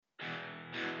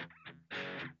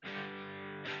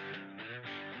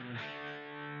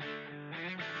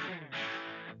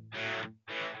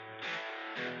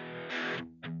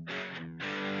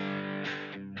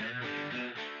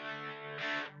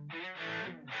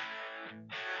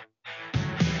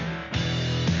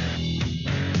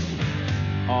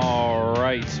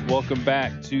right, welcome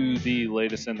back to the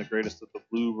latest and the greatest of the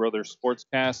Blue Brothers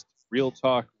Sportscast. Real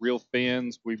talk, real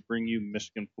fans. We bring you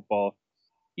Michigan football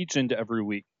each and every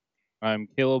week. I'm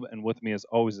Caleb, and with me as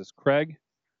always is Craig.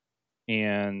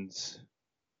 And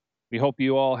we hope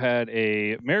you all had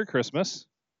a Merry Christmas.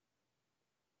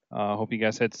 Hope you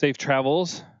guys had safe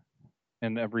travels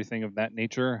and everything of that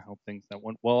nature. Hope things that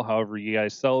went well, however you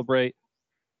guys celebrate.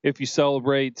 If you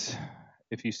celebrate,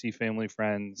 if you see family,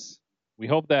 friends, we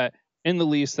hope that in the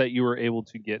least that you were able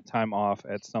to get time off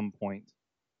at some point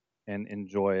and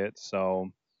enjoy it. So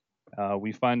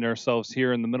we find ourselves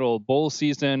here in the middle of bowl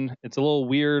season. It's a little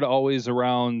weird always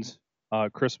around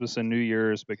Christmas and New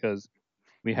Year's because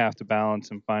we have to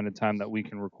balance and find a time that we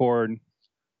can record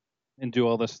and do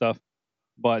all this stuff.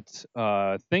 But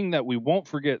thing that we won't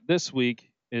forget this week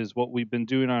is what we've been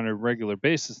doing on a regular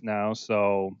basis now.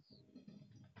 So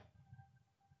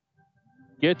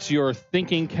get your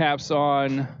thinking caps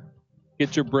on,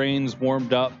 get your brains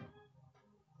warmed up,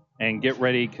 and get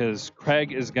ready because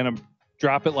Craig is going to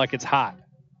drop it like it's hot.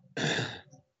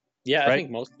 Yeah, I right? think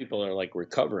most people are like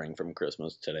recovering from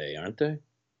Christmas today, aren't they?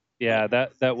 Yeah,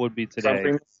 that would be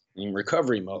today. In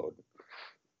recovery mode.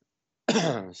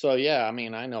 So yeah, I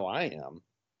mean, I know I am.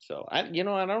 So I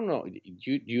don't know. Do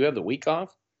you have the week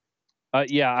off?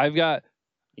 Yeah, I've got.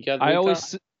 You got the week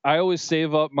off? I always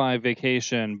save up my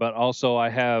vacation, but also I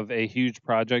have a huge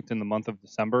project in the month of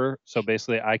December. So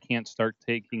basically, I can't start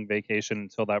taking vacation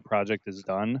until that project is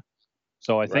done.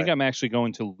 So I think I'm actually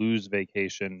going to lose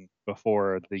vacation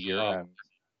before the year ends.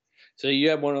 So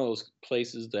you have one of those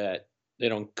places that they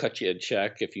don't cut you a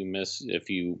check if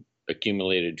you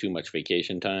accumulated too much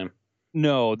vacation time?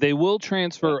 No, they will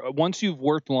transfer once you've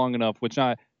worked long enough,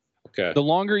 the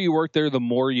longer you work there, the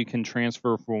more you can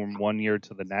transfer from 1 year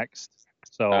to the next.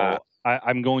 So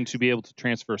I'm going to be able to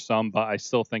transfer some, but I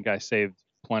still think I saved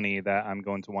plenty that I'm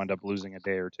going to wind up losing a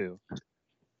day or two.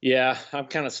 Yeah, I'm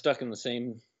kind of stuck in the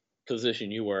same position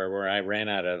you were, where I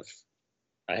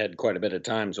had quite a bit of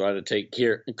time, so I had to take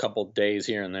a couple days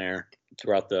here and there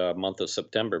throughout the month of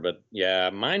September. But yeah,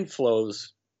 mine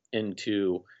flows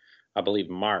into, I believe,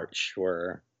 March,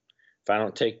 where if I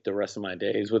don't take the rest of my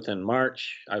days within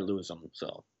March, I lose them.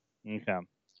 So okay,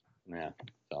 yeah,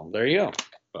 so there you go.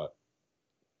 But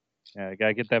yeah, I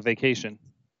gotta get that vacation.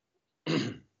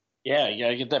 Yeah, you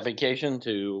gotta get that vacation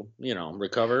to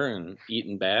recover and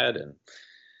eating bad and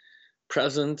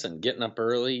presents and getting up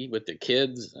early with the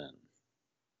kids, and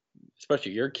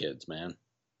especially your kids, man.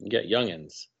 You get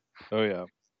youngins. Oh yeah.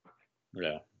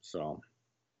 Yeah. So,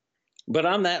 but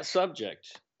on that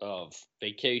subject of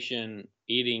vacation,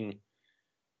 eating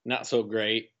not so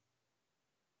great,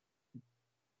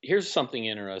 here's something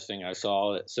interesting I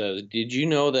saw that says, did you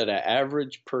know that the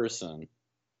average person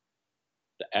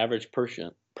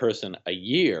a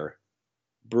year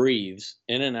breathes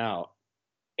in and out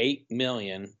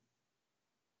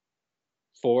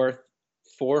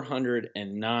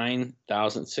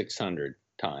 8,409,600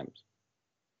 times?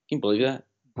 Can you believe that?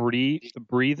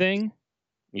 Breathing?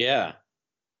 Yeah.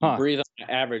 You breathe on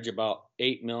average about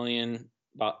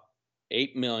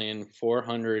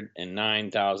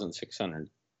 8,409,600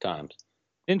 times.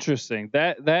 Interesting.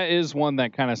 That is one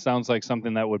that kind of sounds like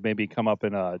something that would maybe come up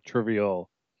in a trivia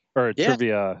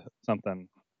something.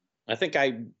 I think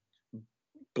I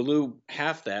blew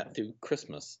half that through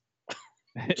Christmas.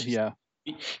 Yeah.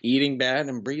 Eating bad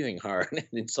and breathing hard.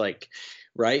 It's like,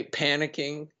 right?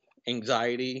 Panicking,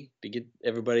 anxiety to get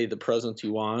everybody the presents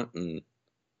you want. And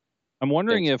I'm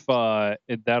wondering if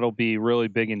that'll be really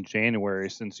big in January,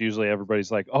 since usually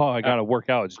everybody's like, "Oh, I got to work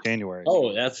out. It's January."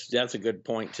 Oh, that's a good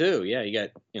point too. Yeah, you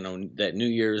got that New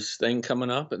Year's thing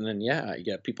coming up, and then you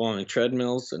got people on the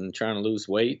treadmills and trying to lose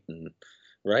weight, and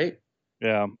right.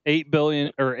 Yeah, 8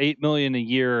 million a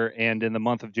year, and in the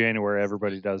month of January,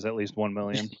 everybody does at least 1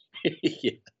 million.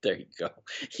 Yeah, there you go.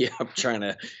 Yeah, I'm trying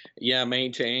to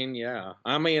maintain. Yeah,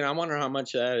 I mean, I wonder how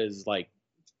much that is like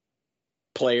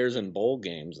players in bowl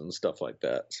games and stuff like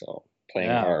that. So playing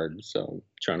hard, so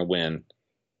trying to win.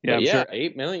 Yeah, but sure.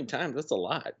 8 million times, that's a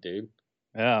lot, dude.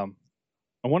 Yeah.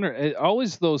 I wonder,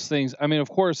 always those things. I mean, of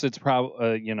course, it's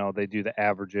probably, they do the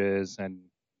averages and,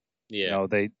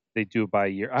 they do it by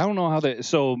year. I don't know how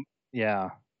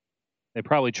they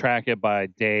probably track it by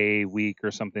day, week,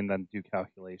 or something, then do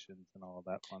calculations and all of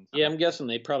that fun stuff. Yeah, I'm guessing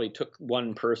they probably took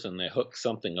one person, they hooked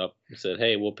something up and said,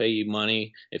 hey, we'll pay you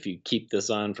money if you keep this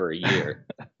on for a year.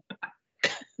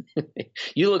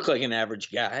 You look like an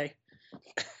average guy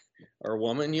or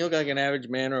woman. You look like an average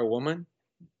man or a woman.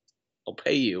 I'll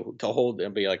pay you to hold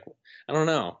and be like, I don't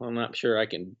know. I'm not sure I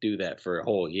can do that for a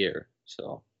whole year.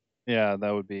 So yeah,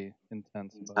 that would be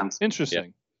intense.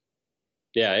 Interesting.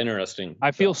 Yeah, interesting.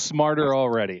 I feel smarter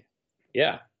already.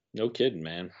 Yeah, no kidding,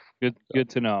 man. Good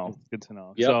to know. Good to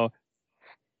know. Yep. So,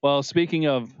 well, speaking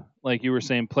of, like you were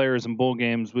saying, players and bowl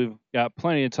games, we've got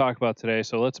plenty to talk about today.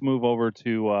 So let's move over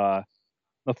to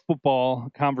the football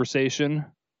conversation.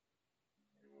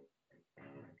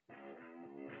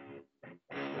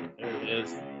 There it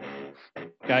is.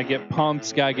 Gotta get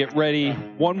pumped. Gotta get ready.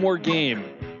 One more game.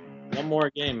 One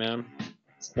more game, man.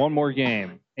 One more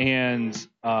game. And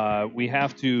we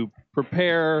have to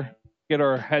prepare, get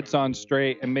our heads on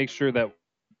straight, and make sure that,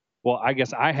 well, I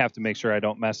guess I have to make sure I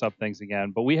don't mess up things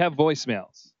again. But we have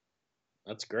voicemails.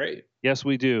 That's great. Yes,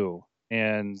 we do.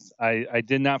 And I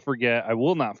did not forget. I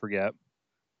will not forget.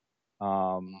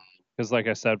 Because, like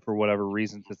I said, for whatever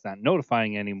reasons, it's not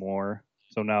notifying anymore.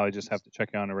 So now I just have to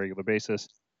check it on a regular basis.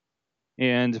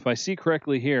 And if I see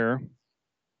correctly here,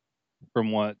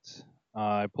 from what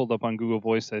I pulled up on Google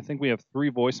Voice, I think we have 3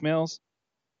 voicemails.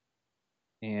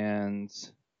 And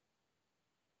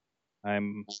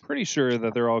I'm pretty sure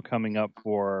that they're all coming up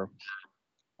for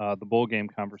the bowl game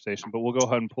conversation. But we'll go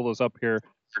ahead and pull those up here,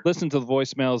 listen to the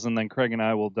voicemails, and then Craig and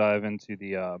I will dive into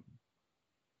the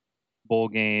bowl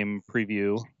game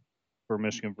preview for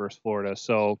Michigan versus Florida.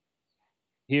 So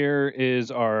here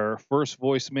is our first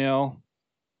voicemail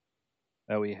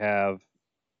that we have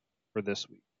for this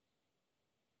week.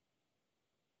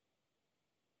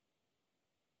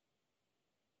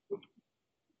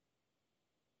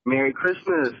 Merry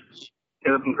Christmas,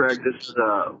 Caleb and Craig. This is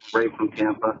Ray from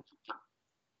Tampa.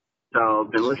 So,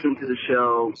 been listening to the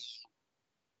show,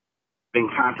 been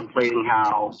contemplating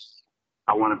how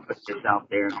I want to put this out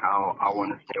there and how I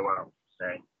want to say what I want to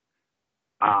say.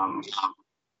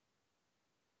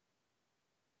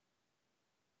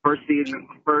 First,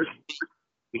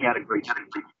 we had a great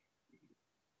season.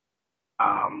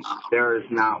 There is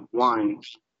not one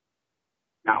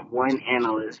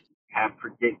analyst have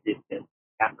predicted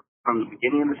that from the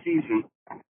beginning of the season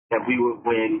that we would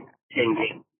win 10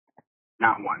 games.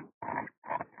 Not one.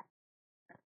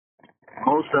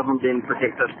 Most of them didn't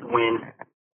predict us to win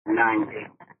 9 games.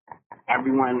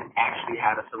 Everyone actually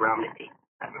had us around the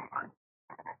 8-7 mark.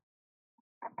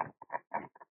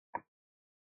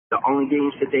 The only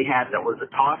games that they had that was a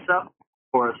toss-up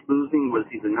for us losing was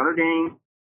either Notre Dame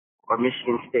or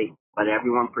Michigan State. But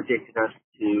everyone predicted us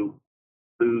to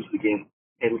lose against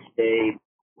Penn State,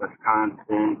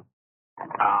 Wisconsin,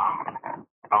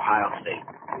 Ohio State.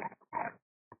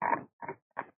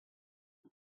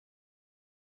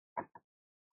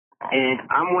 And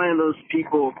I'm one of those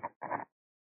people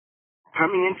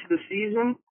coming into the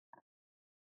season,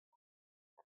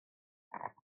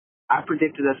 I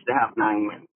predicted us to have 9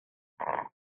 wins.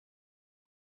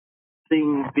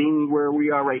 Being where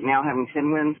we are right now, having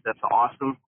 10 wins, that's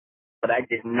awesome. But I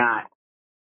did not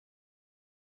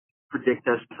predict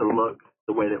us to look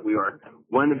the way that we are.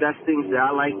 One of the best things that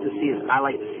I like to see is I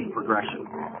like to see progression.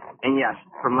 And yes,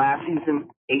 from last season,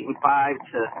 8-5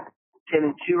 to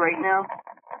 10-2 right now,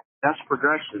 that's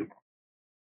progression.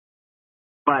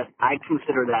 But I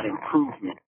consider that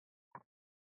improvement.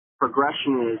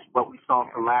 Progression is what we saw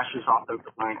from last year's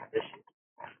offensive line position.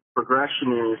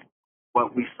 Progression is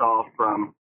what we saw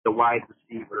from the wide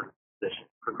receiver position.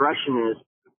 Progression is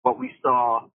what we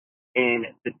saw in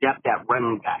the depth at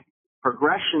running back.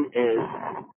 Progression is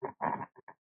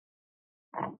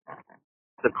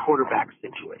the quarterback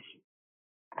situation.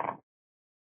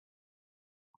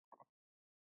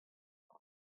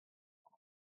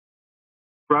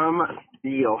 From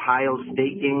the Ohio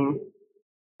State game,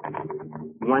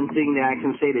 one thing that I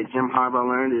can say that Jim Harbaugh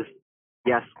learned is,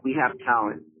 yes, we have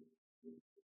talent.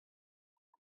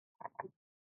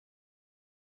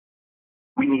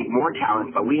 We need more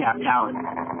talent, but we have talent.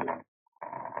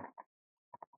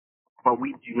 But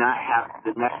we do not have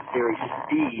the necessary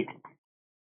speed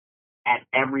at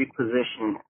every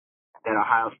position that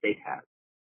Ohio State has.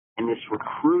 In this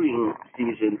recruiting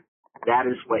season, that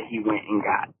is what he went and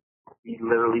got. He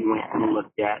literally went and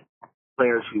looked at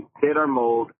players who fit our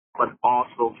mold, but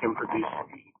also can produce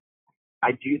speed.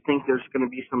 I do think there's going to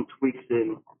be some tweaks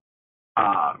in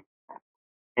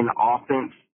the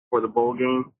offense for the bowl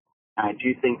game. I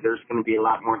do think there's going to be a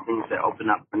lot more things that open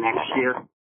up for next year.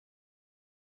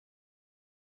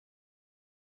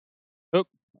 Oh,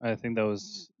 I think that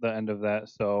was the end of that.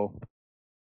 So,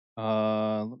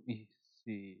 let me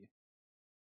see.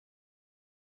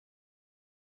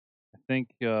 I think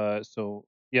so.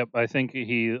 Yep, I think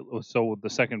so the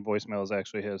second voicemail is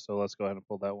actually his. So let's go ahead and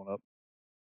pull that one up,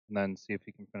 and then see if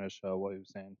he can finish what he was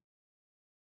saying.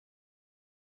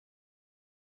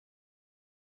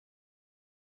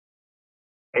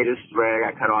 Hey, this is Ray.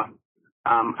 I got cut off.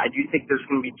 I do think there's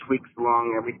going to be tweaks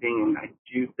along everything, and I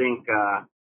do think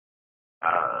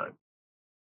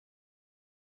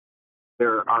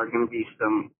there are going to be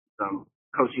some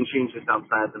coaching changes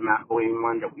outside of the McElwain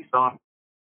one that we saw.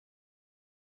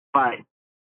 But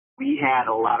we had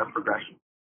a lot of progression.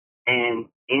 And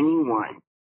anyone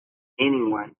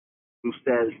who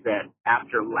says that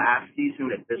after last season,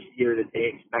 that this year that they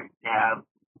expect to have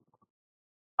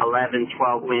 11,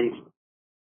 12 wins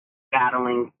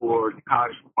battling for the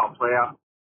college football playoff,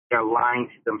 they're lying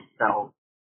to themselves.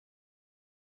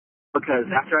 Because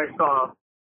after I saw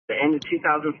the end of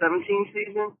 2017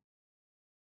 season,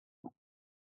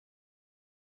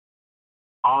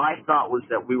 all I thought was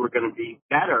that we were going to be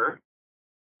better,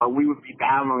 but we would be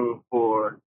battling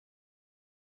for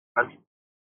a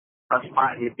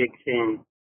spot in the Big Ten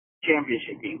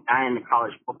championship game, not in the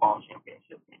college football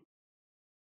championship game.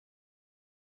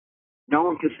 No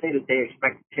one could say that they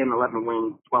expect 10, 11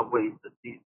 wins, 12 wins this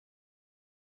season.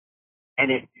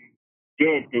 And if you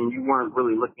did, then you weren't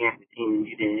really looking at the team and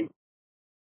you didn't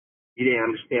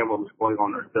understand what was going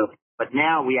on in the field. But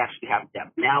now we actually have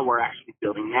depth. Now we're actually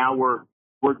building. Now we're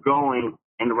going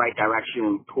in the right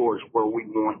direction towards where we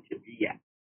want to be at.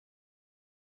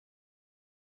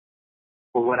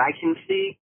 For what I can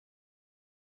see,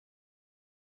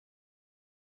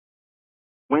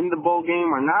 win the bowl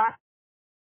game or not,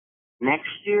 next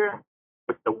year,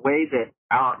 with the way that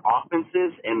our offense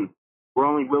is, and we're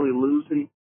only really losing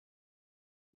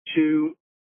 2,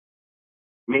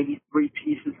 maybe 3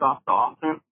 pieces off the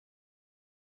offense,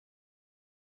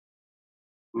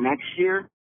 next year,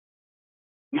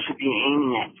 we should be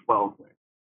aiming at 12 wins.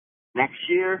 Next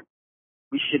year,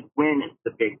 we should win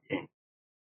the Big Ten.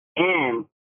 And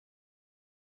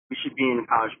we should be in the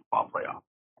college football playoff.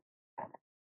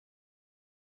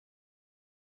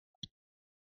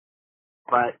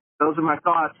 But those are my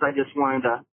thoughts. I just wanted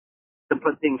to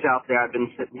put things out there. I've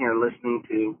been sitting here listening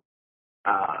to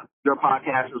your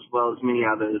podcast as well as many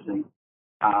others, and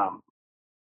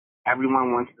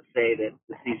everyone wants to say that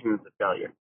the season is a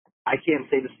failure. I can't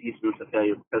say the season is a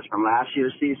failure because from last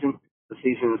year's season, the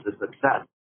season is a success.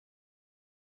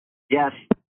 Yes,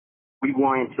 we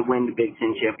wanted to win the Big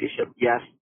Ten championship. Yes,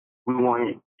 we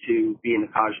wanted to be in the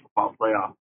college football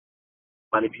playoff.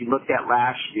 But if you looked at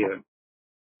last year,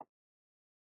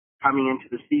 coming into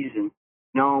the season,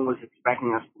 no one was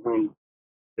expecting us to win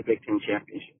the Big Ten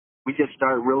championship. We just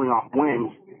started reeling off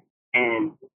wins,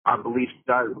 and our beliefs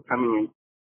started coming in.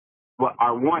 Well,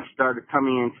 our wants started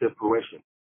coming into fruition.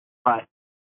 But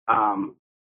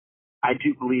I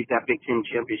do believe that Big Ten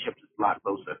championship is a lot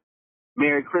closer.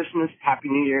 Merry Christmas, Happy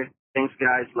New Year. Thanks,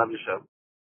 guys. Love your show.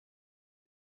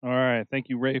 All right. Thank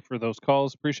you, Ray, for those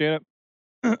calls. Appreciate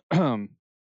it.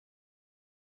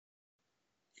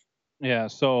 Yeah.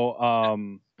 So,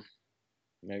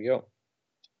 There you go.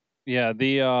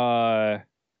 yeah,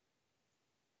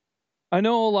 I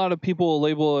know a lot of people will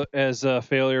label it as a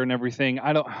failure and everything.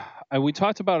 We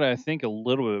talked about it, I think, a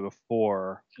little bit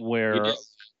before where.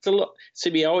 It's a little,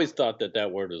 we always thought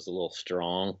that word was a little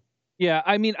strong. Yeah.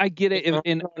 I mean, I get it. You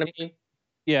know what I mean?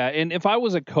 Yeah, and if I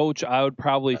was a coach, I would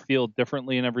probably feel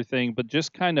differently and everything, but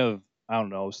just kind of, I don't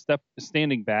know,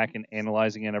 standing back and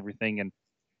analyzing and everything, and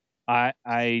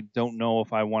I don't know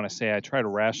if I want to say I try to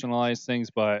rationalize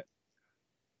things, but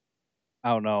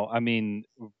I don't know. I mean,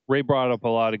 Ray brought up a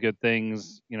lot of good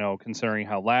things, considering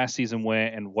how last season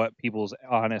went and what people's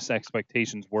honest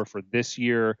expectations were for this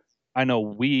year. I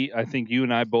know I think you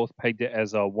and I both pegged it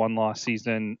as a 1-loss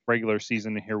season, regular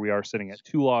season, and here we are sitting at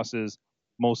 2 losses.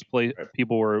 Most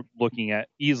people were looking at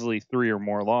easily 3 or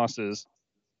more losses.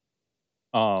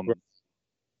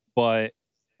 But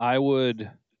I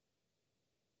would,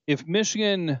 if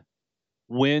Michigan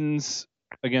wins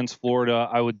against Florida,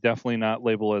 I would definitely not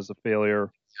label as a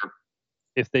failure.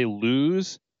 If they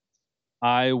lose,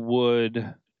 I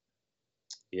would.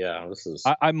 Yeah, this is.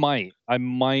 I might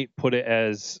put it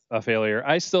as a failure.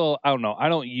 I don't know. I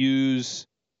don't use.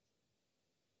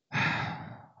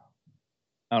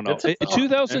 I don't know.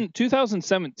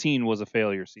 2017 was a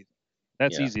failure season.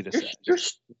 That's easy to say.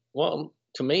 Well,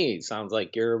 to me, it sounds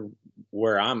like you're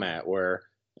where I'm at,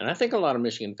 and I think a lot of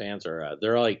Michigan fans are at.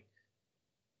 They're like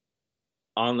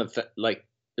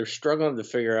they're struggling to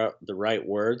figure out the right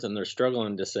words, and they're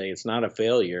struggling to say it's not a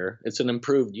failure. It's an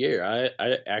improved year. I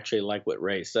actually like what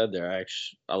Ray said there.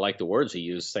 I like the words he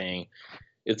used, saying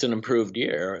it's an improved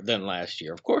year than last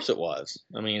year. Of course it was.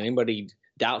 I mean, anybody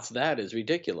doubts that is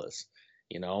ridiculous.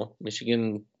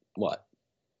 Michigan,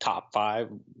 top 5,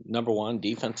 number 1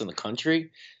 defense in the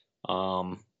country,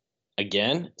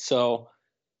 again. So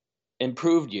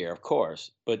improved year, of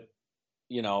course, but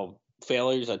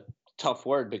failures at tough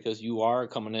word because you are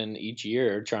coming in each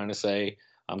year trying to say,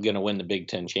 I'm going to win the Big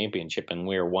Ten championship, and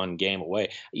we're one game away.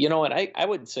 You know what? I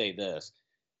would say this.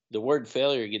 The word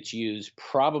failure gets used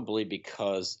probably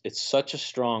because it's such a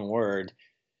strong word,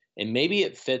 and maybe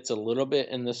it fits a little bit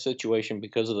in this situation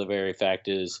because of the very fact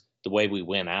is the way we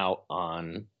went out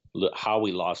on how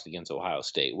we lost against Ohio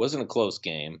State. It wasn't a close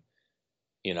game.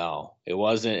 You know, it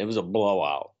wasn't. It was a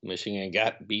blowout. Michigan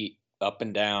got beat up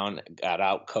and down, got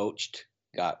out coached,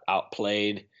 got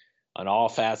outplayed on all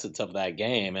facets of that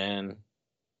game, and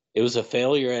it was a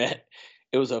failure.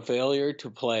 It was a failure to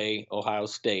play Ohio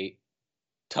State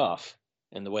tough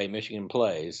in the way Michigan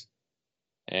plays,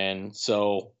 and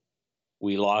so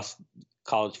we lost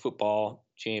college football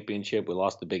championship. We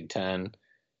lost the Big Ten,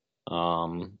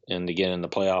 and again in the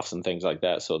playoffs and things like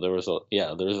that. So there was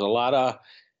a lot of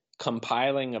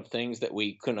compiling of things that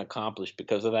we couldn't accomplish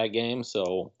because of that game.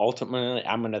 So ultimately,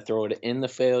 I'm going to throw it in the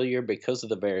failure because of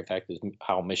the very fact of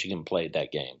how Michigan played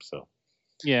that game. So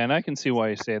Yeah, and I can see why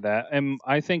you say that. And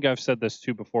I think I've said this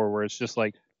too before, where it's just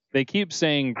like they keep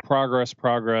saying progress,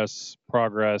 progress,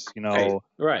 progress,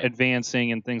 right.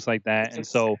 advancing and things like that. And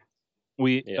so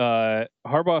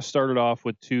Harbaugh started off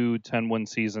with 2 10-win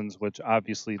seasons, which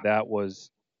obviously that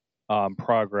was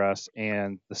progress.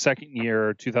 And the second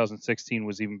year, 2016,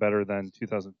 was even better than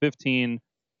 2015.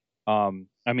 I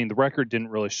mean, the record didn't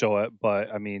really show it,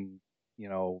 but I mean,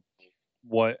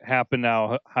 what happened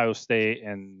now, Ohio State,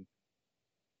 and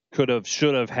could have,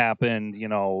 should have happened.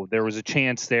 There was a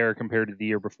chance there compared to the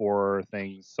year before,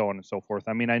 things, so on and so forth.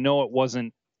 I mean, I know it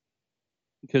wasn't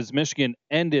because Michigan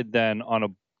ended then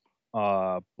on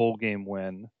a bowl game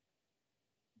win,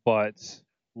 but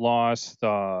lost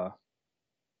in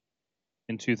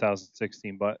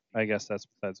 2016. But I guess that's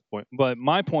the point. But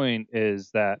my point is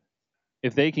that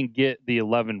if they can get the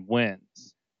 11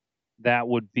 wins, that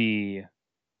would be,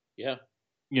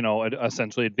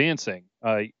 essentially advancing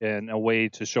and a way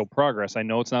to show progress. I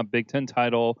know it's not Big Ten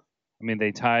title. I mean,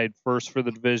 they tied first for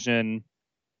the division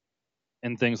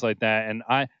and things like that.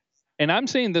 And I'm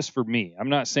saying this for me. I'm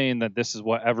not saying that this is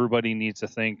what everybody needs to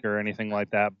think or anything like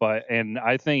that. And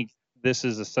I think this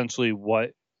is essentially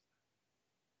what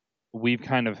we've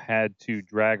kind of had to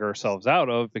drag ourselves out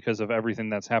of because of everything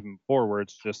that's happened before, where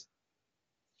it's just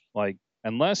like,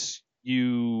 unless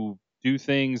you do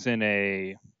things in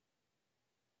a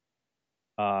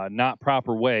not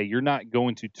proper way, you're not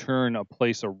going to turn a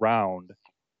place around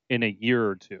in a year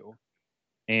or two.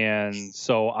 And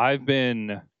so I've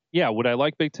been, would I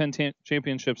like Big Ten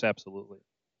championships? Absolutely.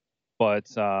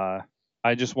 But I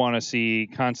just want to see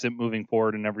constant moving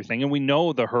forward and everything. And we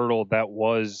know the hurdle that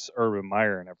was Urban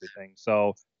Meyer and everything.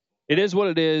 So it is what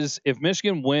it is. If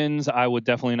Michigan wins, I would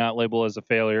definitely not label as a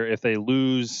failure. If they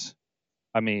lose,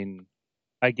 I mean,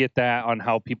 I get that on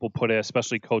how people put it,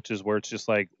 especially coaches, where it's just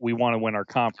like, we want to win our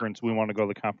conference. We want to go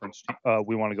to the conference.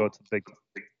 We want to go to the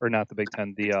not the Big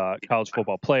Ten, the college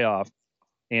football playoff.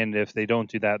 And if they don't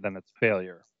do that, then it's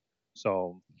failure.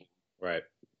 So, right.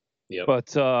 Yeah. But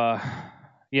so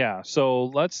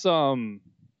let's we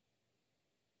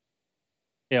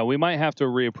might have to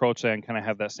reapproach that and kind of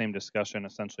have that same discussion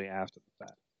essentially after the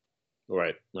fact.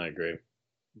 Right, I agree.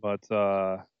 But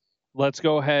let's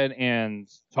go ahead and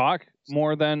talk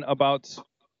more then about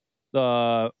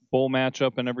the bowl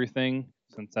matchup and everything,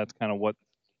 since that's kind of what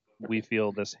we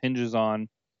feel this hinges on.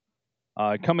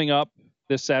 Coming up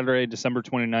this Saturday, December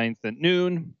 29th at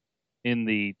noon, in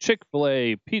the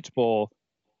Chick-fil-A Peach Bowl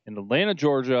in Atlanta,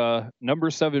 Georgia,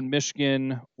 number 7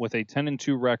 Michigan with a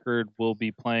 10-2 record will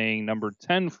be playing number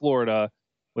 10 Florida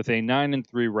with a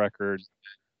 9-3 record,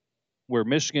 where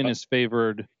Michigan is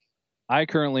favored. I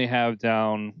currently have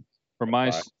down from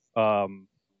my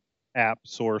app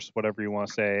source, whatever you want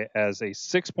to say, as a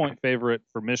 6-point favorite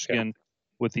for Michigan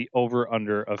with the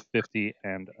over/under of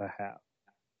 50.5.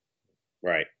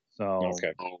 Right. So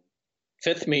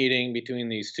fifth meeting between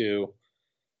these two,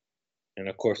 and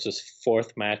of course this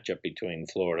fourth matchup between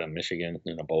Florida and Michigan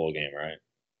in a bowl game. Right?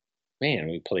 Man,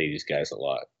 we play these guys a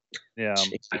lot. Yeah.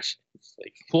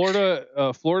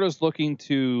 Florida's looking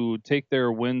to take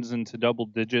their wins into double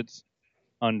digits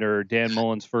under Dan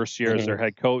Mullen's first year as their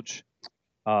head coach.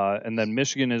 And then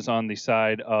Michigan is on the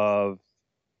side of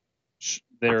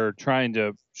they're trying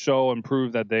to show and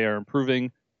prove that they are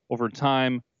improving over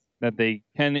time, that they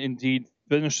can indeed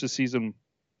finish the season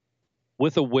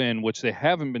with a win, which they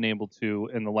haven't been able to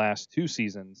in the last 2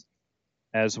 seasons,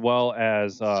 as well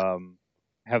as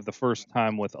have the first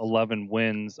time with 11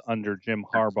 wins under Jim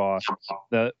Harbaugh,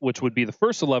 which would be the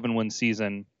first 11-win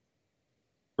season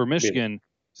for Michigan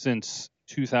since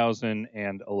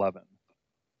 2011.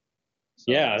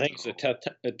 So, I think it's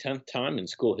the 10th time in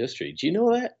school history. Do you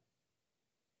know that?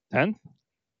 10th?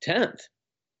 10th.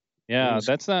 Yeah, In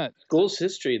that's not. school's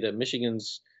history that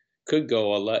Michigan's could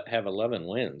have 11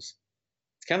 wins.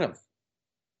 It's kind of,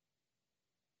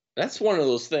 that's one of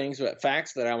those things, but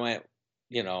facts that I went,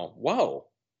 whoa,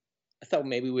 I thought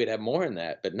maybe we'd have more than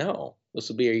that, but no, this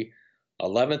will be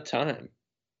 11th time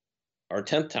or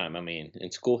 10th time,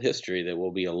 in school history that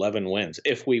will be 11 wins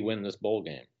if we win this bowl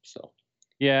game. So,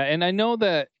 Yeah, and I know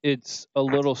that it's a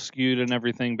little skewed and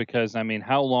everything because,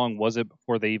 how long was it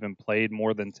before they even played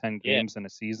more than 10 yeah, games in a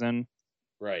season?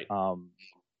 right.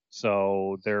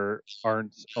 So there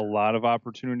aren't a lot of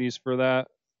opportunities for that.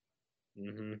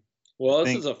 hmm Well, I this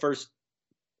think, is the first.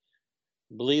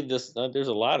 Believe this. There's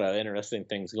a lot of interesting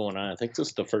things going on. I think this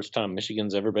is the first time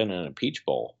Michigan's ever been in a Peach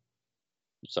Bowl.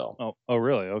 So, oh,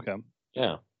 really? Okay.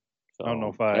 yeah. I don't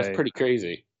know So if that's pretty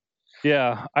crazy.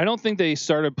 Yeah, I don't think they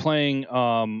started playing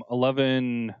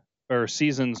 11 or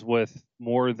seasons with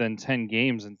more than 10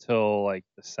 games until like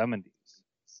the 70s.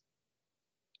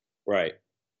 Right.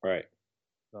 Right.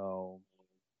 So,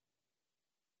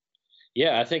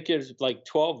 Yeah, I think there's like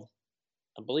 12.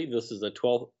 I believe this is the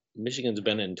 12th. Michigan's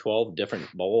been in 12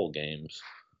 different bowl games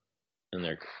in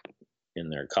their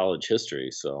college history.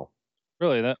 So,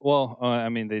 really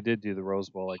they did do the Rose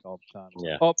Bowl like all the time. So.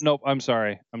 yeah. Oh, nope, I'm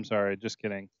sorry. Just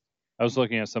kidding. I was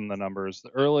looking at some of the numbers. The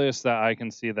earliest that I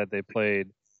can see that they played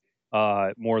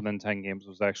more than 10 games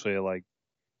was actually like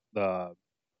the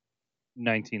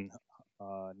 1900s.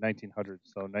 So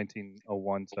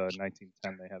 1901 to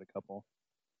 1910 they had a couple.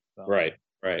 So. Right.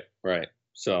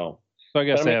 So I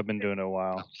guess but they have been doing it a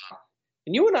while.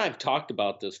 And you and I have talked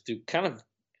about this through kind of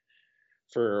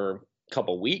for a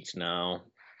couple weeks now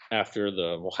after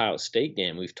the Ohio State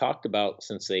game. We've talked about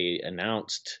since they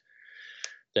announced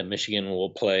that Michigan will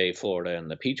play Florida in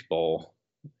the Peach Bowl,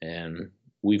 and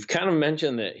we've kind of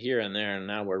mentioned it here and there, and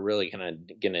now we're really kind of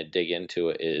going to dig into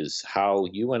it, is how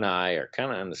you and I are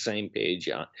kind of on the same page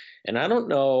on, and I don't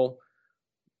know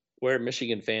where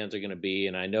Michigan fans are going to be,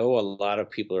 and I know a lot of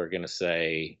people are going to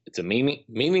say it's a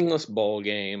meaningless bowl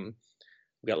game.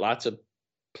 We got lots of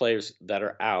players that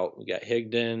are out. We got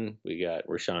Higdon, we got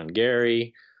Rashawn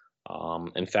Gary.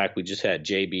 In fact, we just had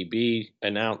JBB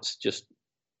announce just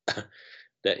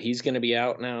that he's going to be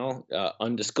out now,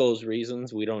 undisclosed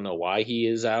reasons. We don't know why he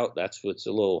is out. That's what's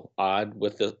a little odd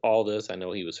with all this. I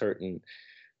know he was hurting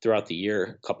throughout the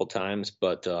year a couple times,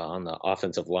 but on the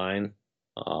offensive line,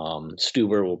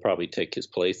 Stuber will probably take his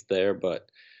place there. But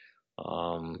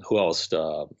who else?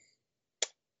 There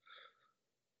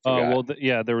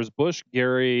was Bush,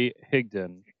 Gary,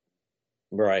 Higdon.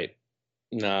 Right.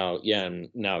 Now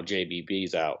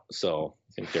JBB's out, so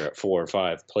I think they're at 4 or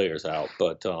 5 players out.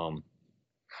 But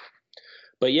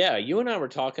yeah, you and I were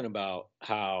talking about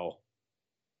how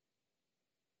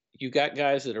you got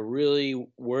guys that are really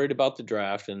worried about the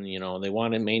draft, and they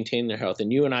want to maintain their health.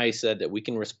 And you and I said that we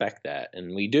can respect that,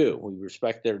 and we do. We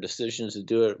respect their decisions to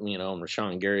do it. And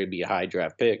Rashawn Gary be a high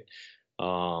draft pick, as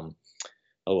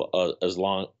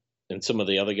long, and some of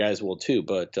the other guys will too.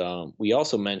 But we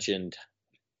also mentioned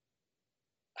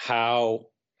how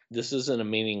this isn't a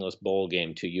meaningless bowl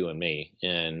game to you and me.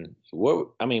 And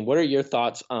what are your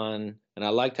thoughts on, and I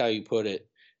liked how you put it,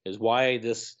 is why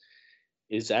this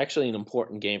is actually an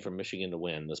important game for Michigan to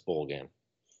win this bowl game.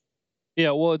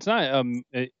 Yeah, well, it's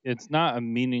not a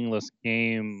meaningless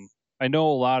game. I know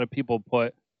a lot of people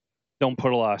don't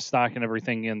put a lot of stock in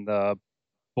everything in the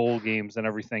bowl games and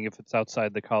everything if it's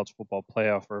outside the college football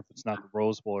playoff or if it's not the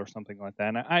Rose Bowl or something like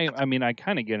that. And I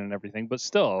kind of get in everything, but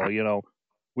still,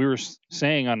 we were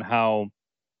saying on how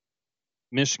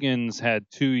Michigan's had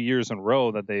 2 years in a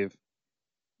row that they've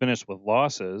finished with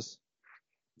losses.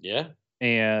 Yeah.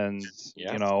 And,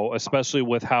 especially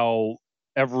with how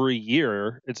every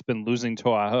year it's been losing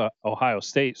to Ohio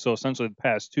State. So essentially the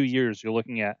past 2 years, you're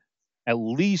looking at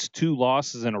least 2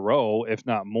 losses in a row, if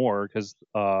not more, because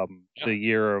the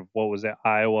year of, what was it,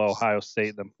 Iowa, Ohio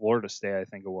State, then Florida State, I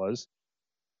think it was,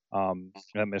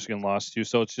 that Michigan lost to.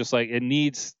 So it's just like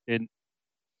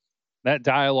that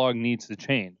dialogue needs to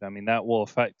change. That will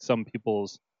affect some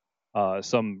people's,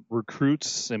 some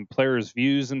recruits and players'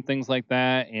 views and things like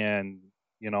that. And,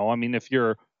 if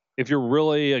you're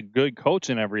really a good coach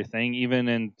and everything, even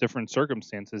in different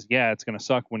circumstances, yeah, it's going to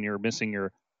suck when you're missing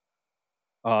your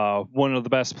one of the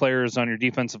best players on your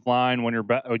defensive line, when your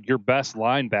best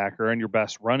linebacker and your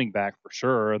best running back for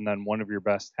sure, and then one of your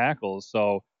best tackles.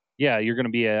 So yeah, you're going to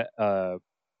be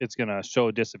it's going to show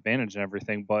a disadvantage and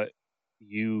everything, but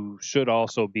you should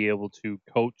also be able to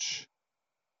coach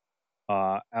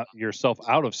yourself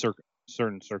out of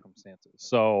certain circumstances.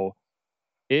 So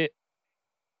it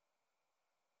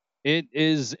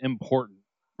is important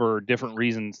for different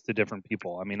reasons to different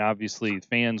people. I mean, obviously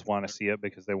fans want to see it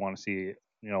because they want to see,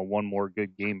 one more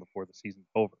good game before the season's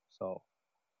over. So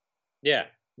Yeah,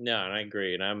 no, and I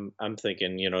agree. And I'm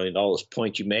thinking, all those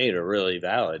points you made are really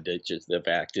valid. It's just the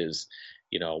fact is,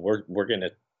 we're gonna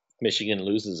Michigan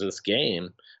loses this game.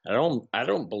 I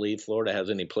don't believe Florida has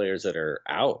any players that are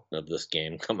out of this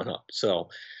game coming up. So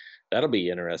that'll be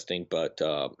interesting. But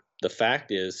the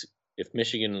fact is, if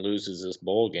Michigan loses this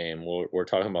bowl game, we're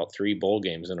talking about 3 bowl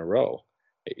games in a row.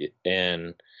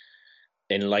 And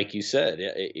like you said,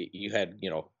 you had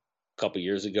a couple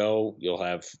years ago, you'll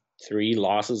have 3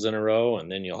 losses in a row,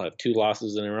 and then you'll have 2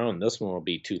 losses in a row, and this one will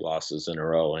be 2 losses in a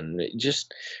row. And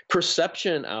just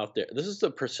perception out there. This is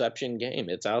the perception game.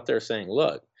 It's out there saying,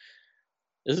 look,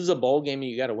 this is a bowl game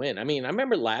you got to win. I mean, I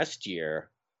remember last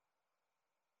year,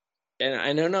 and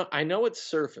I know it's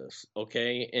surface,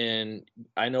 okay, and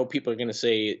I know people are going to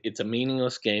say it's a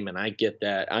meaningless game, and I get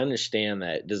that. I understand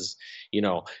that.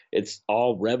 It's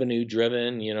all revenue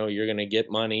driven. You're going to get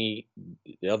money.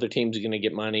 The other teams are going to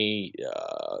get money.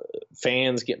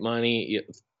 Fans get money.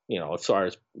 As far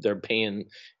as they're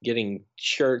getting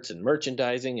shirts and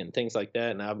merchandising and things like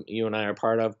that, and you and I are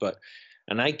part of.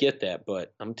 And I get that,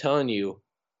 but I'm telling you,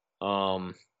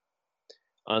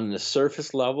 on the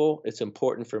surface level, it's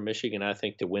important for Michigan, I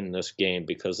think, to win this game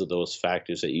because of those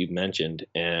factors that you mentioned.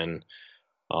 And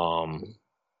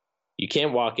you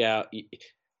can't walk out.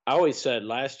 I always said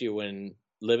last year when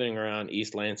living around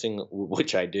East Lansing,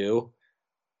 which I do,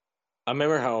 I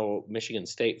remember how Michigan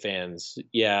State fans,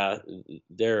 yeah,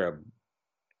 they're a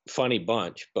funny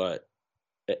bunch, but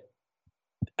I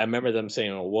remember them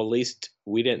saying, well, at least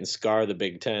we didn't scar the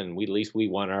Big Ten. At least we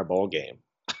won our bowl game.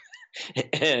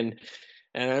 And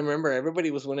I remember everybody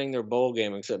was winning their bowl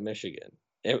game except Michigan.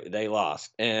 They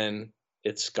lost, and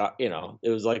it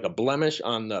was like a blemish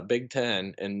on the Big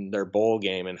Ten and their bowl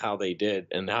game and how they did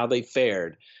and how they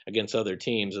fared against other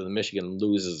teams, and Michigan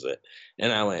loses it.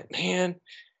 And I went, man,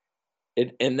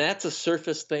 and that's a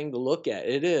surface thing to look at.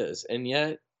 It is, and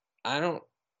yet I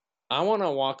want to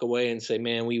walk away and say,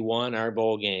 man, we won our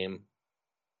bowl game.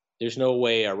 There's no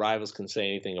way our rivals can say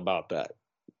anything about that,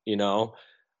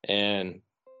 and.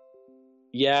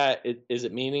 Yeah, is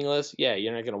it meaningless? Yeah,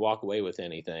 you're not going to walk away with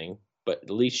anything, but at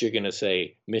least you're going to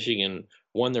say Michigan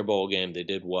won their bowl game. They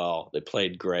did well. They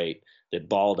played great. They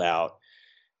balled out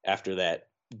after that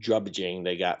drubbing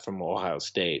they got from Ohio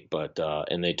State, but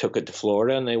and they took it to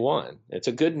Florida and they won. It's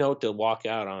a good note to walk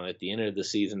out on at the end of the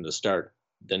season to start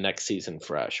the next season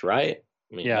fresh, right?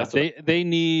 I mean,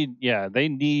 yeah, they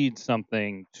need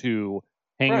something to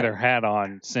hang their hat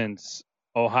on since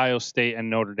Ohio State and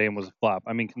Notre Dame was a flop.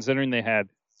 I mean, considering they had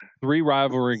 3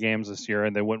 rivalry games this year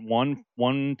and they went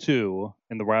 1-2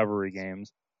 in the rivalry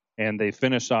games, and they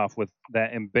finished off with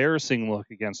that embarrassing look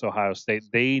against Ohio State.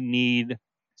 They need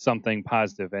something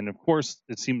positive, and of course,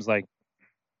 it seems like,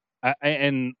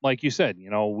 and like you said,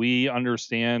 we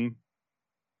understand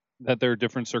that there are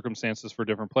different circumstances for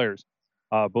different players.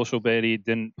 Bush Obedi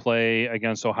didn't play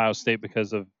against Ohio State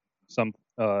because of some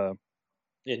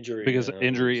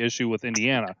injury issue with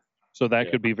Indiana. So that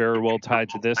could be very well tied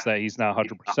to this, that he's not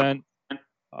 100%,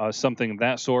 something of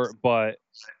that sort. But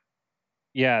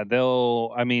yeah,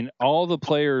 all the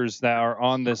players that are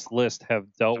on this list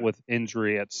have dealt with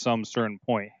injury at some certain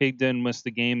point. Higdon missed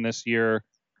the game this year,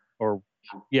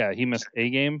 he missed a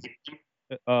game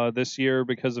this year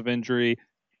because of injury.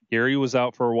 Gary was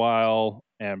out for a while,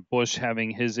 and Bush having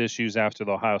his issues after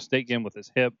the Ohio State game with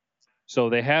his hip. So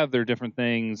they have their different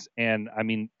things, and I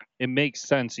mean, it makes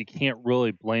sense. You can't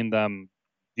really blame them.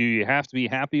 Do you have to be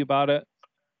happy about it?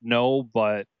 No,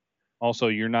 but also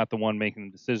you're not the one making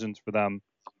the decisions for them.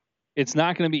 It's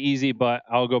not going to be easy, but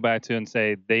I'll go back to and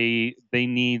say they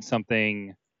need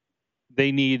something.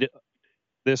 They need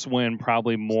this win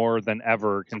probably more than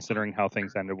ever, considering how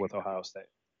things ended with Ohio State.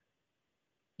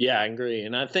 Yeah, I agree,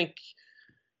 and I think.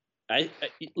 I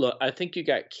think you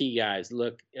got key guys.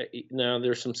 Look, now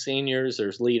there's some seniors,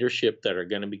 there's leadership that are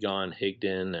going to be gone,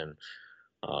 Higdon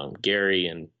and Gary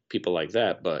and people like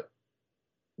that. But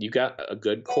you got a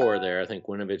good core there. I think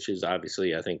Winovich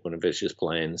is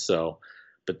playing. So,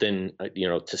 but then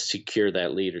to secure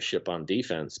that leadership on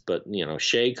defense. But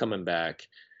Shea coming back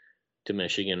to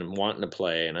Michigan and wanting to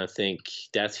play, and I think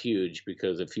that's huge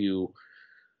because if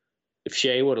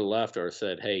Shea would have left or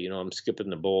said, hey, I'm skipping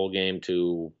the bowl game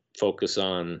to focus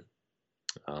on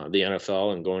the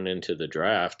NFL and going into the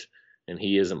draft, and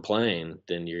he isn't playing,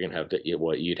 then you're going to have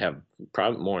you'd have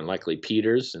probably more than likely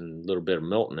Peters and a little bit of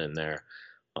Milton in there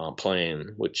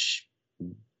playing, which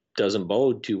doesn't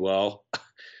bode too well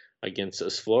against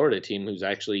this Florida team who's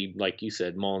actually, like you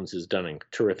said, Mullins has done a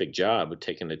terrific job of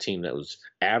taking a team that was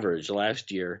average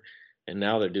last year, and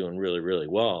now they're doing really, really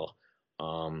well.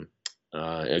 Um,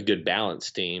 a good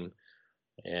balanced team.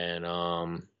 And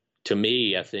to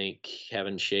me, I think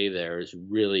having Shea there is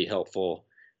really helpful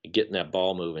in getting that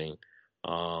ball moving.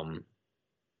 Um,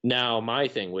 Now, my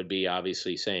thing would be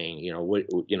obviously saying,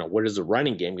 what is the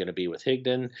running game going to be with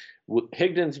Higdon?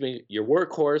 Higdon's your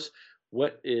workhorse.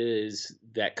 What is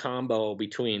that combo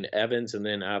between Evans and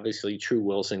then obviously True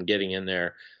Wilson getting in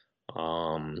there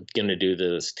going to do to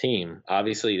this team?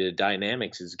 Obviously, the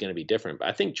dynamics is going to be different. But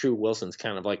I think True Wilson's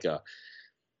kind of like a,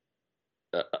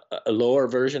 a lower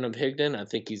version of Higdon. I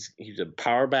think he's a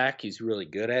power back. He's really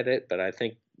good at it. But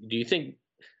do you think?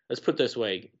 Let's put it this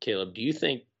way, Caleb. Do you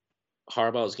think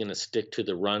Harbaugh is going to stick to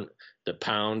the run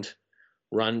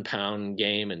pound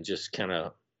game and just kind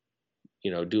of,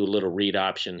 do a little read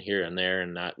option here and there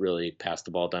and not really pass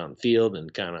the ball downfield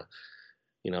and kind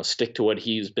of, stick to what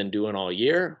he's been doing all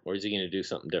year? Or is he going to do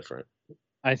something different?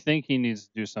 I think he needs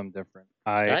to do something different.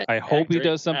 I I hope he agree.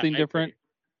 does something I different. agree.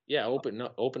 Yeah,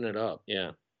 open it up.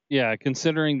 Yeah. Yeah,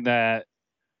 considering that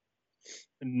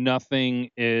nothing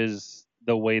is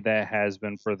the way that has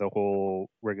been for the whole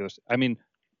regular. I mean,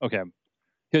 okay,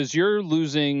 because you're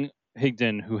losing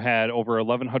Higdon, who had over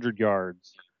 1,100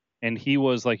 yards, and he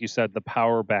was, like you said, the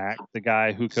power back, the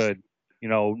guy who could,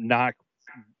 knock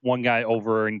one guy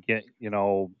over and get,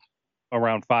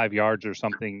 around 5 yards or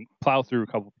something, plow through a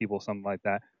couple people, something like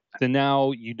that. So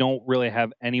now you don't really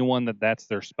have anyone that's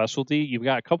their specialty. You've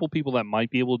got a couple people that might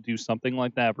be able to do something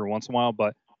like that every once in a while,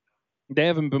 but they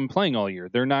haven't been playing all year.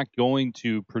 They're not going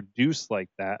to produce like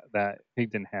that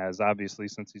Higdon has, obviously,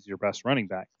 since he's your best running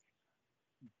back.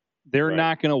 They're Right.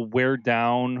 not going to wear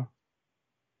down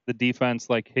the defense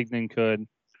like Higdon could,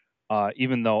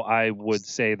 even though I would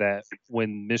say that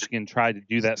when Michigan tried to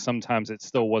do that, sometimes it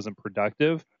still wasn't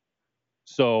productive.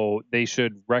 So they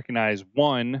should recognize,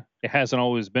 one, it hasn't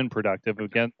always been productive,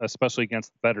 again, especially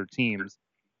against the better teams.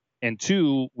 And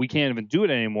two, we can't even do it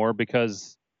anymore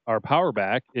because our power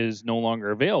back is no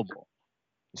longer available.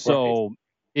 So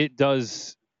it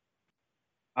does.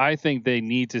 I think they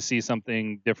need to see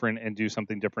something different and do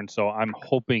something different. So I'm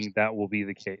hoping that will be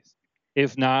the case.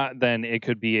 If not, then it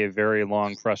could be a very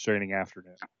long, frustrating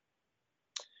afternoon.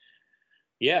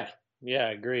 Yeah,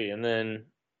 I agree. And then,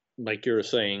 like you were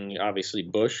saying, obviously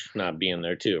Bush not being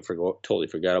there too. Totally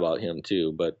forgot about him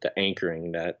too. But the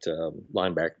anchoring that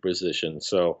linebacker position.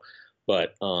 So,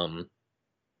 but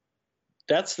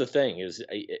that's the thing is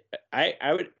I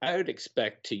would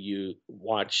expect to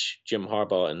watch Jim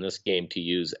Harbaugh in this game to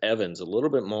use Evans a little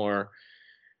bit more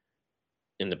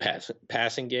in the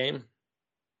passing game.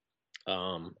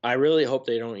 I really hope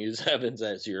they don't use Evans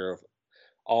as your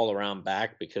all around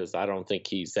back because I don't think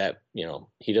he's that,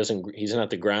 he's not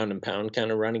the ground and pound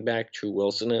kind of running back. True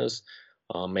Wilson is.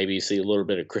 Maybe you see a little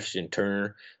bit of Christian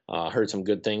Turner. Heard some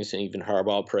good things, and even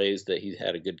Harbaugh praised that he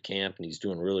had a good camp and he's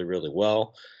doing really, really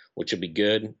well, which would be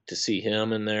good to see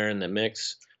him in there in the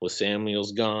mix with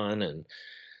Samuels gone and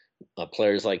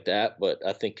players like that. But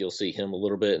I think you'll see him a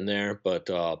little bit in there. But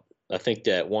I think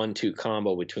that 1-2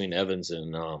 combo between Evans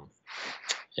and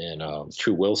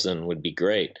True Wilson would be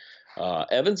great.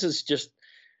 Evans is just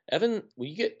when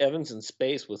you get Evans in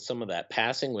space with some of that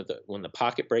passing when the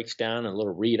pocket breaks down and a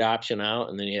little read option out,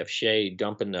 and then you have Shea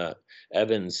dumping to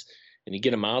Evans, and you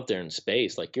get him out there in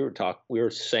space, like we were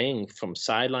saying from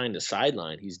sideline to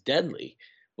sideline, he's deadly.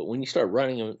 But when you start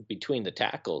running him between the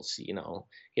tackles, he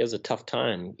has a tough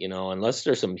time, unless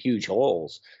there's some huge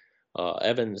holes.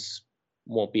 Evans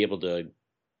won't be able to,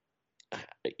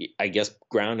 I guess,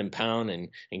 ground and pound and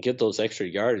get those extra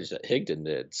yardage that Higdon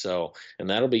did. So, and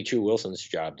that'll be True Wilson's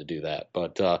job to do that.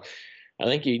 But I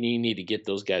think you need to get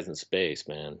those guys in space,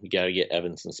 man. You got to get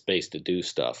Evans in space to do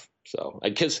stuff. So,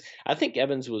 because I think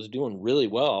Evans was doing really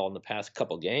well in the past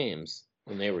couple games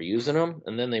when they were using him,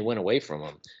 and then they went away from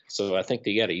him. So I think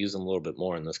they got to use him a little bit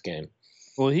more in this game.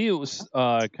 Well, he was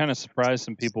kind of surprised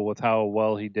some people with how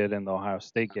well he did in the Ohio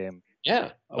State game.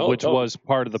 Yeah. Which was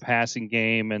part of the passing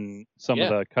game and some of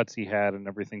the cuts he had and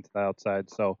everything to the outside.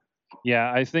 So,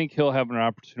 yeah, I think he'll have an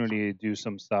opportunity to do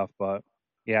some stuff. But,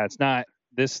 yeah,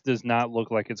 this does not look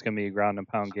like it's going to be a ground and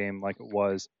pound game like it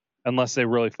was, unless they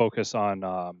really focus on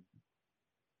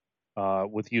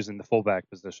with using the fullback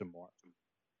position more.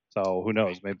 So, who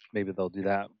knows? Maybe they'll do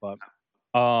that. But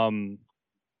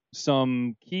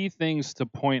some key things to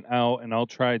point out, and I'll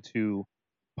try to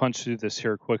punch through this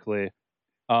here quickly.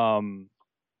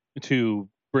 To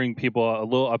bring people a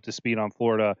little up to speed on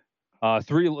Florida.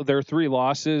 Their three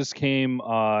losses came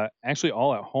actually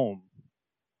all at home.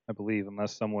 I believe,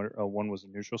 unless one was a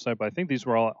neutral site. But I think these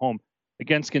were all at home.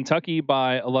 Against Kentucky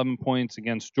by 11 points,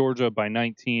 against Georgia by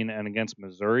 19, and against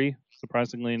Missouri,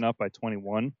 surprisingly enough, by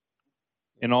 21.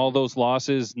 In all those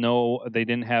losses, no, they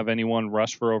didn't have anyone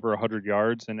rush for over 100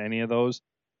 yards in any of those.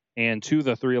 And 2 of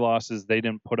the 3 losses, they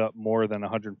didn't put up more than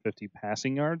 150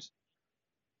 passing yards.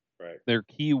 Right. Their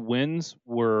key wins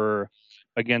were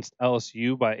against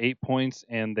LSU by 8 points,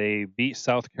 and they beat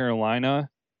South Carolina,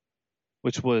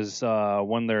 which was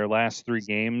one of their last 3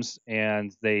 games,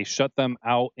 and they shut them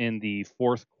out in the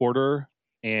fourth quarter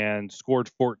and scored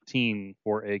 14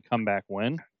 for a comeback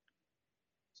win.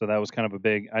 So that was kind of a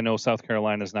big. I know South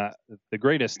Carolina's not the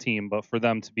greatest team, but for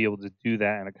them to be able to do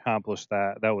that and accomplish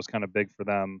that, that was kind of big for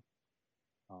them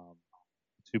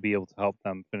to be able to help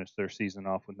them finish their season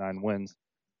off with 9 wins.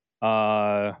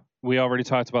 We already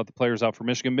talked about the players out for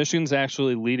Michigan. Michigan's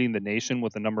actually leading the nation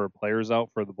with the number of players out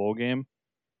for the bowl game.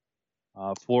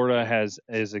 Florida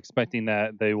is expecting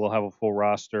that they will have a full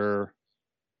roster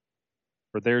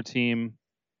for their team.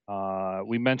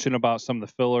 We mentioned about some of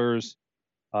the fillers.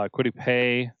 Kwity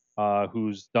Paye,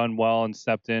 who's done well and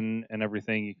stepped in and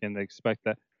everything. You can expect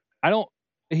that.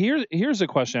 Here's a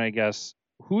question, I guess.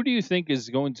 Who do you think is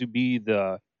going to be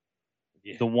the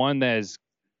one that is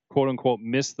quote unquote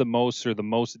missed the most or the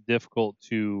most difficult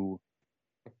to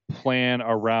plan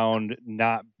around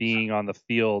not being on the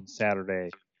field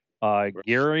Saturday?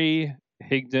 Gary,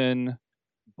 Higdon,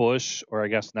 Bush, or I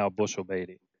guess now Bush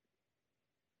Obady.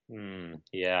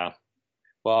 Yeah.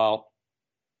 Well,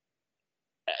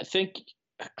 I think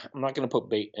I'm not going to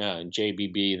put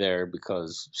JBB there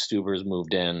because Stuber's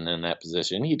moved in that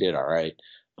position. He did all right.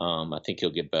 I think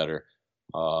he'll get better.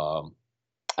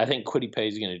 I think Kwity Paye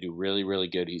is going to do really, really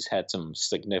good. He's had some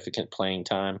significant playing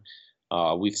time.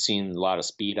 We've seen a lot of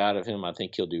speed out of him. I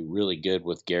think he'll do really good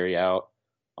with Gary out.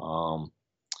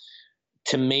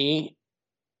 To me,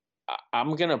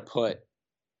 I'm going to put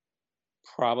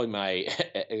probably my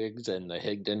eggs in the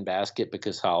Higdon basket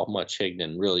because how much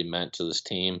Higdon really meant to this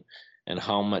team and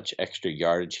how much extra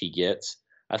yardage he gets.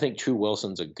 I think True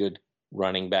Wilson's a good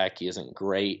running back. He isn't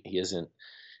great. He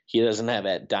doesn't have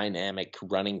that dynamic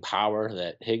running power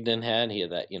that Higdon had. He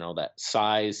had that, that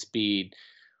size, speed,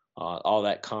 all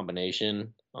that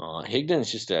combination.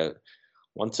 Higdon's just a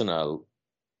once in a,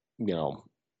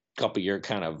 couple year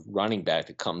kind of running back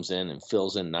that comes in and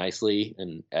fills in nicely.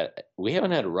 And we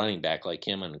haven't had a running back like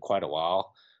him in quite a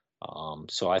while.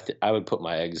 So I would put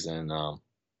my eggs in the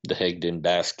Higdon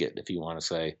basket, if you want to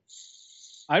say.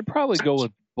 I'd probably go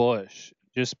with Bush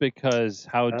just because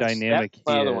dynamic he is.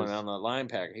 Another one on the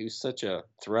linebacker. He was such a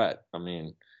threat. I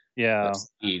mean, yeah.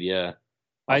 Speed, yeah.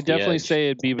 I definitely say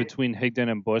it'd be between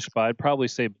Higdon and Bush, but I'd probably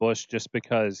say Bush just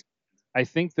because I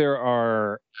think there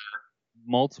are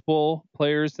multiple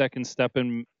players that can step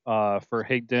in for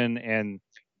Higdon and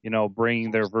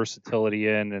bring their versatility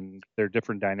in and their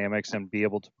different dynamics and be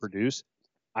able to produce.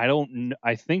 I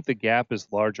think the gap is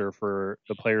larger for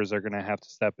the players that are going to have to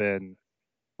step in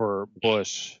for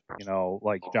Bush,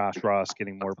 like Josh Ross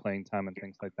getting more playing time and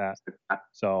things like that.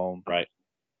 So right.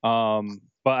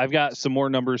 But I've got some more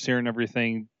numbers here and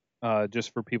everything,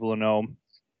 just for people to know.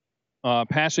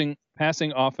 Passing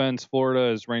offense,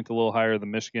 Florida is ranked a little higher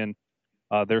than Michigan.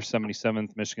 They're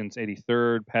 77th. Michigan's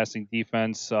 83rd. Passing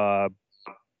defense,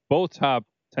 both top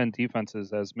 10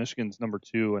 defenses, as Michigan's number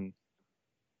 2 and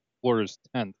Florida's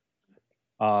 10th.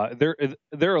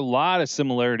 There are a lot of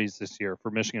similarities this year for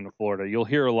Michigan and Florida. You'll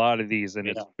hear a lot of these, and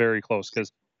it's very close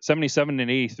because 77 and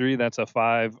 83, that's a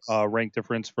 5 rank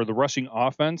difference. For the rushing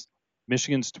offense,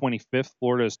 Michigan's 25th,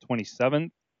 Florida's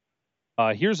 27th.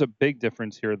 Here's a big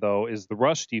difference here, though, is the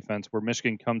rush defense, where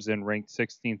Michigan comes in ranked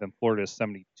 16th and Florida is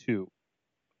 72.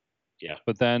 Yeah.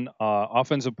 But then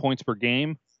offensive points per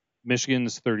game,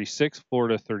 Michigan's 36,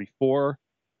 Florida 34.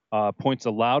 Points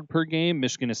allowed per game,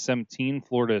 Michigan is 17,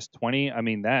 Florida is 20. I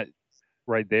mean, that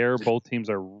right there, both teams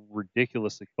are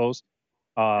ridiculously close.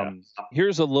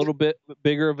 Here's a little bit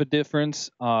bigger of a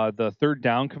difference. The third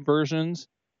down conversions,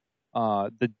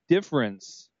 the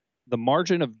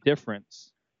margin of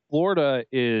difference, Florida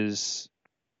is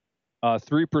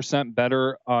 3%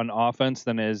 better on offense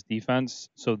than it is defense.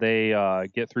 So they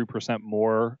get 3%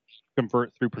 more,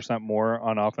 convert 3% more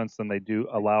on offense than they do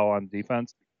allow on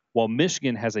defense. While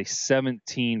Michigan has a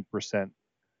 17%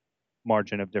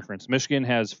 margin of difference. Michigan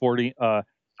has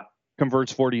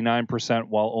converts 49%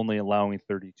 while only allowing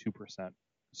 32%.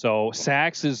 So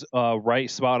sacks is right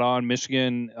spot on.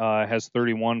 Michigan has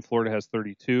 31, Florida has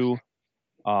 32.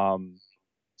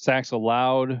 Sacks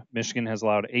allowed, Michigan has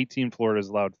allowed 18, Florida has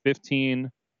allowed 15.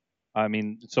 I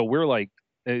mean, so we're like,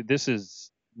 this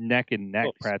is neck and neck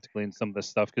practically in some of this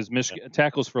stuff because Michigan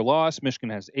tackles for loss, Michigan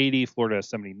has 80, Florida has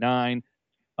 79.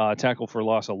 Tackle for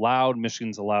loss allowed,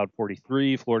 Michigan's allowed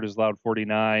 43, Florida's allowed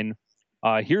 49.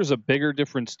 Here's a bigger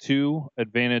difference too.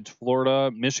 Advantage Florida.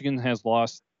 Michigan has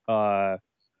lost 10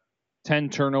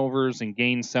 turnovers and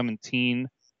gained 17,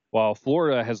 while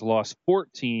Florida has lost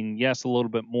 14. Yes, a little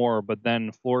bit more, but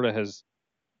then Florida has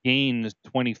gained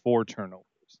 24 turnovers.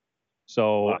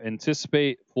 So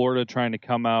anticipate Florida trying to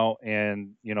come out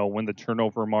and, win the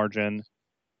turnover margin.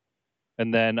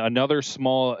 And then another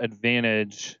small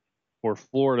advantage for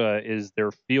Florida is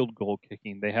their field goal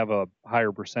kicking. They have a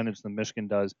higher percentage than Michigan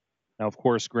does. Now, of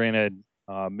course, granted,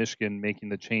 Michigan making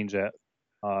the change at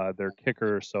their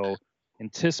kicker. So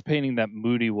anticipating that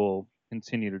Moody will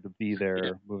continue to be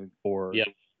there moving forward. Yeah.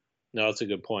 No, that's a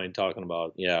good point. Talking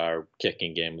about, our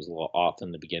kicking game was a little off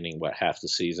in the beginning, half the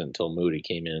season until Moody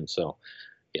came in. So,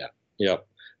 yeah.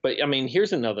 But, I mean,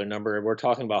 here's another number. We're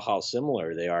talking about how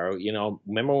similar they are.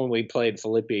 Remember when we played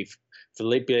Felipe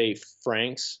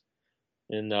Franks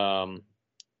in the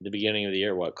beginning of the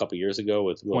year, a couple years ago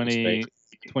with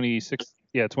 2016?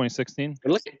 Yeah, 2016.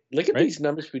 Look at these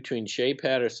numbers between Shea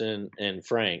Patterson and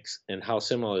Franks and how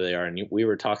similar they are. And we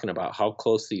were talking about how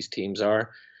close these teams are.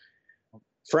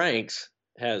 Franks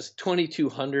has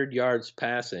 2,200 yards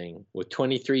passing with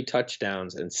 23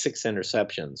 touchdowns and 6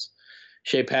 interceptions.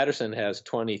 Shea Patterson has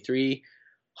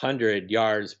 2,300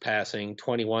 yards passing,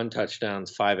 21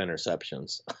 touchdowns, 5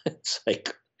 interceptions. It's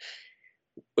like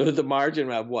with the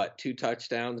margin of 2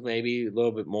 touchdowns, maybe a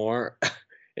little bit more.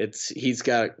 He's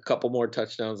got a couple more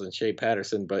touchdowns than Shea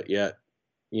Patterson, but yet,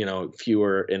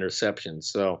 fewer interceptions.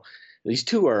 So these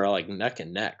two are like neck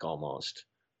and neck almost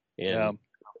in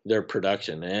their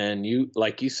production. And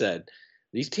like you said,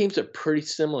 these teams are pretty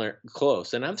similar,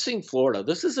 close. And I've seen Florida.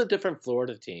 This is a different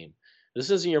Florida team. This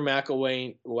isn't your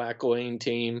McElwain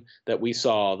team that we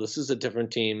saw. This is a different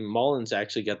team. Mullins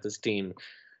actually got this team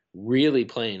really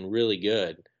playing really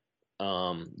good.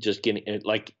 Just getting,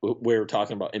 like we were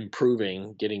talking about,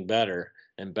 improving, getting better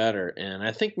and better. And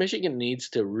I think Michigan needs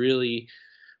to really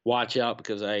watch out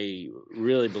because I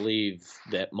really believe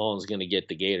that Mullins is going to get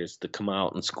the Gators to come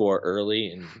out and score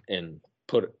early and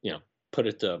put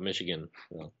it to Michigan.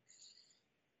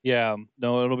 Yeah,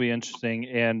 no, it'll be interesting.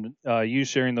 And you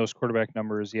sharing those quarterback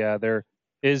numbers, there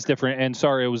is different. And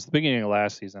sorry, it was the beginning of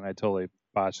last season. I totally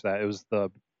botched that. It was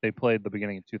they played the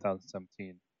beginning of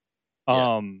 2017.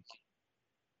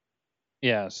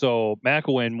 So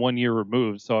McElwain 1 year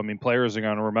removed. So, I mean, players are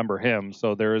going to remember him.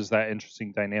 So there is that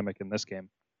interesting dynamic in this game.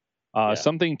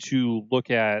 Something to look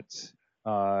at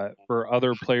for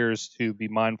other players to be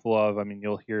mindful of. I mean,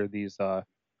 you'll hear these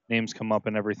names come up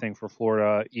and everything for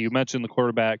Florida. You mentioned the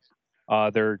quarterback.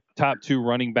 Their top 2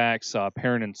 running backs,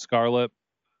 Perrin and Scarlett,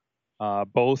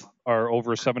 both are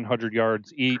over 700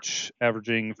 yards each,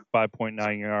 averaging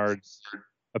 5.9 yards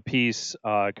apiece,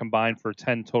 combined for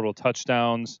 10 total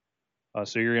touchdowns.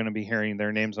 So you're going to be hearing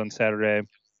their names on Saturday.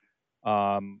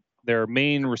 Their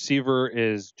main receiver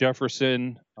is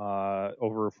Jefferson,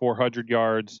 over 400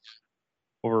 yards,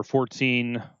 over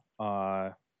 14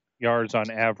 yards on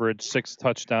average, 6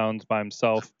 touchdowns by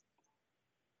himself.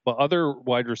 But other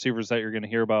wide receivers that you're going to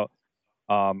hear about,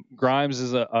 Grimes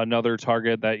is another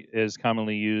target that is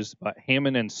commonly used, but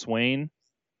Hammond and Swain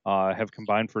have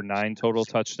combined for 9 total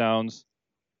touchdowns.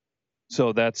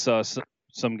 So that's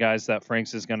some guys that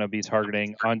Franks is going to be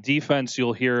targeting. On defense,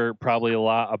 you'll hear probably a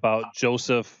lot about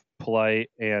Joseph Polite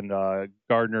and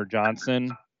Gardner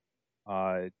Johnson.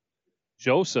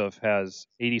 Joseph has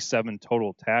 87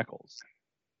 total tackles.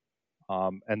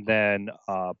 And then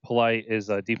Polite is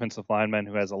a defensive lineman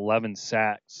who has 11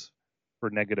 sacks for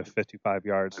negative 55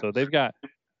 yards. So they've got,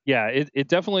 it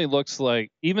definitely looks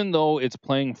like, even though it's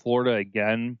playing Florida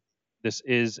again, this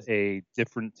is a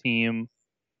different team.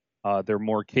 They're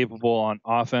more capable on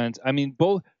offense. I mean,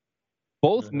 both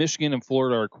Michigan and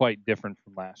Florida are quite different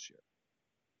from last year.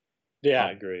 Yeah,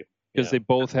 I agree. Because they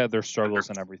both had their struggles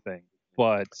and everything.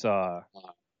 But,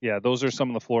 those are some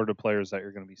of the Florida players that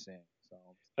you're going to be seeing. So.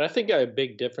 But I think a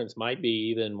big difference might be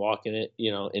even walking it,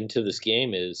 into this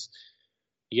game is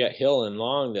you got Hill and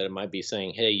Long that might be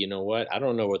saying, hey, you know what? I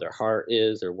don't know where their heart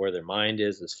is or where their mind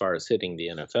is as far as hitting the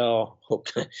NFL. Hope,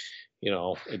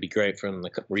 it'd be great for them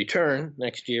to return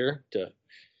next year to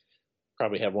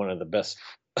probably have one of the best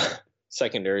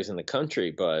secondaries in the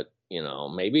country. But,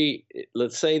 maybe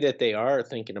let's say that they are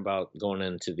thinking about going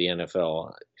into the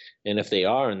NFL. And if they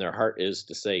are, and their heart is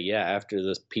to say, after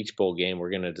this Peach Bowl game, we're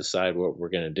going to decide what we're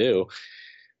going to do.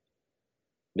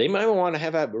 They might want to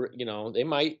have, they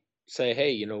might say,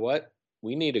 hey, you know what?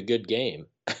 We need a good game.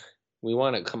 We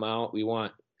want to come out. We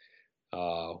want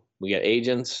We got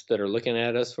agents that are looking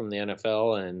at us from the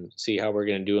NFL and see how we're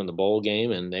going to do in the bowl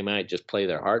game, and they might just play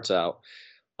their hearts out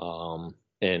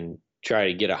and try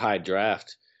to get a high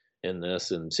draft in this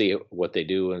and see what they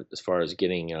do as far as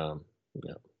getting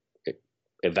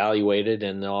evaluated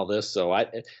and all this. So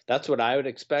that's what I would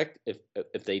expect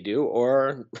if they do.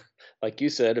 Or like you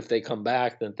said, if they come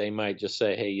back, then they might just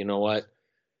say, hey, you know what?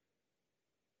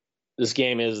 This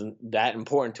game isn't that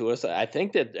important to us. I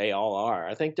think that they all are.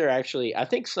 I think I think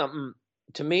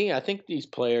these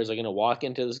players are going to walk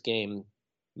into this game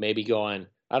maybe going,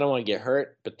 I don't want to get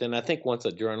hurt. But then I think once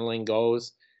adrenaline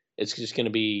goes, it's just going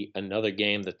to be another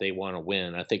game that they want to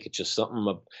win. I think it's just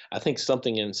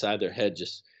something inside their head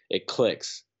it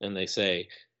clicks and they say,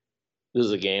 this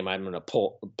is a game I'm going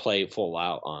to play full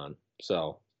out on.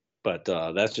 So, but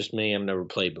that's just me. I've never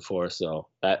played before. So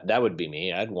that would be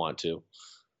me. I'd want to.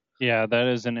 Yeah, that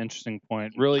is an interesting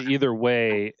point. Really, either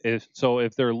way, if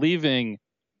they're leaving,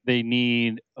 they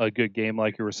need a good game,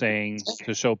 like you were saying,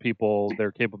 to show people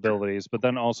their capabilities. But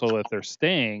then also, if they're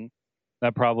staying,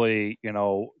 that probably,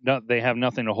 they have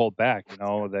nothing to hold back.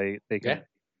 They can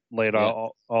lay it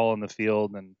all in the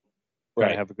field and try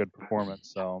to have a good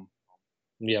performance. So.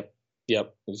 Yep,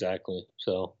 exactly.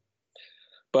 So.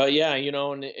 But yeah,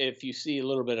 and if you see a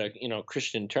little bit of,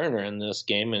 Christian Turner in this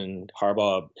game, and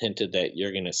Harbaugh hinted that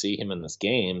you're going to see him in this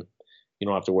game, you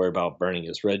don't have to worry about burning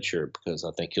his red shirt because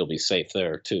I think he'll be safe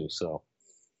there too. So,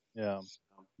 yeah,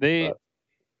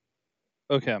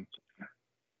 okay.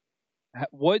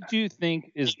 What do you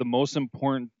think is the most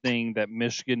important thing that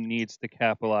Michigan needs to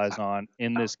capitalize on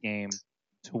in this game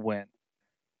to win?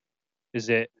 Is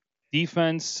it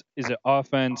defense? Is it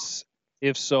offense?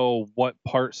 If so, what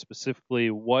part specifically?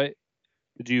 What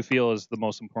do you feel is the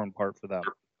most important part for them?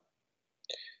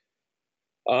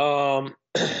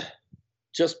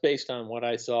 Just based on what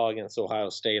I saw against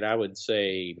Ohio State, I would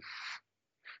say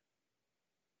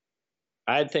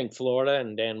I think Florida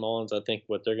and Dan Mullins, I think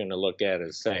what they're going to look at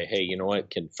is say, hey, you know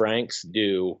what? Can Franks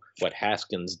do what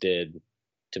Haskins did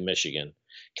to Michigan?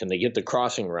 Can they get the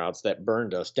crossing routes that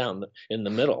burned us down in the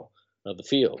middle of the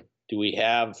field? Do we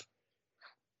have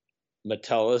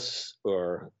Metellus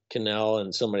or Cannell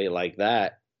and somebody like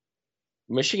that?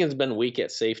 Michigan's been weak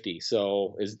at safety,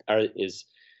 so is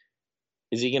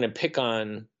he going to pick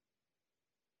on?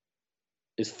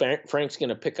 Is Frank's going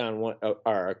to pick on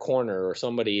a corner or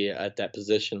somebody at that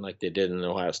position like they did in the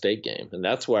Ohio State game? And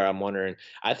that's where I'm wondering.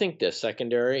 I think the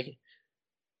secondary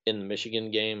in the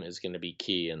Michigan game is going to be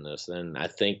key in this, and I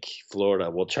think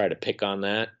Florida will try to pick on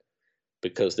that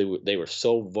because they were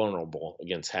so vulnerable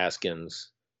against Haskins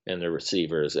and their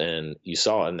receivers, and you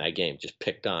saw in that game just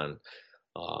picked on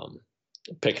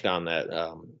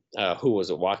that. Who was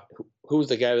it? Who was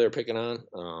the guy they were picking on?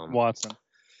 Watson.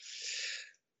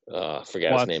 Forgot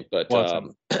his name, but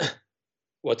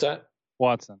what's that?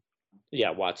 Watson.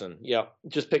 Yeah, Watson. Yeah,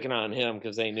 just picking on him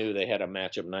because they knew they had a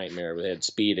matchup nightmare. They had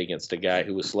speed against a guy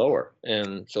who was slower,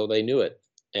 and so they knew it.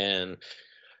 And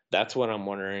that's what I'm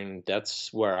wondering.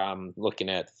 That's where I'm looking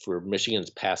at for Michigan's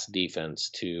pass defense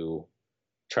to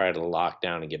try to lock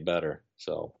down and get better.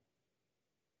 So.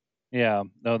 Yeah,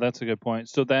 no, that's a good point.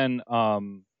 So then,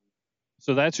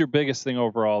 so that's your biggest thing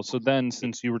overall. So then,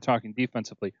 since you were talking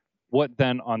defensively, what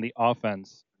then on the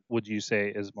offense would you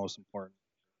say is most important?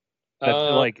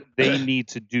 That they need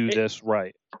to do this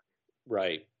right.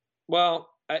 Right. Well,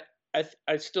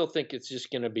 I still think it's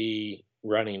just going to be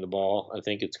running the ball. I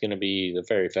think it's going to be the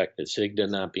very fact that Sigda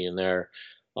not being there.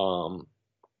 Are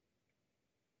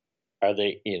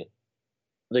they?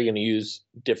 They're going to use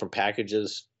different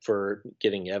packages for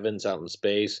getting Evans out in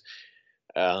space.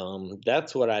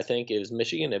 That's what I think is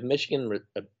Michigan. If Michigan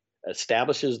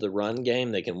establishes the run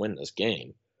game, they can win this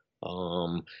game.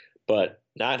 But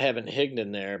not having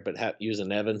Higdon there, but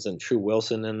using Evans and True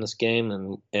Wilson in this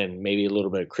game, and maybe a little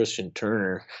bit of Christian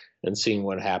Turner, and seeing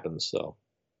what happens. So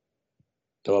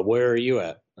where are you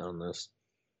at on this?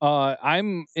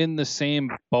 I'm in the same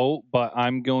boat, but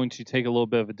I'm going to take a little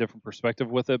bit of a different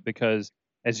perspective with it because,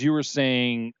 as you were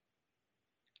saying,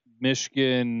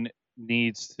 Michigan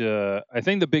needs to. I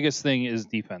think the biggest thing is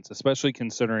defense, especially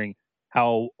considering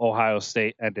how Ohio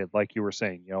State ended, like you were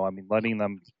saying. Letting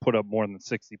them put up more than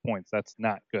 60 points, that's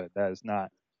not good. That is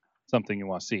not something you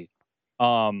want to see.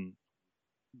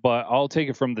 But I'll take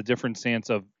it from the different stance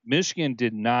of Michigan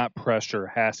did not pressure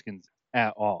Haskins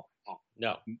at all.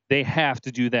 No. They have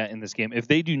to do that in this game. If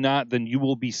they do not, then you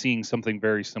will be seeing something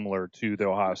very similar to the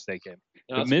Ohio State game.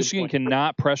 But Michigan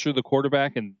cannot pressure the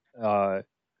quarterback, and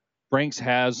Franks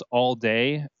has all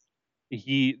day.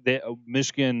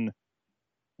 Michigan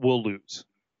will lose.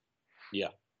 Yeah.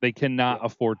 They cannot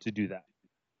afford to do that.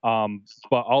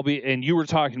 But and you were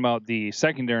talking about the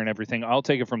secondary and everything. I'll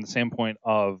take it from the standpoint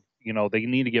of, they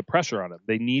need to get pressure on him.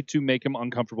 They need to make him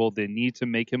uncomfortable. They need to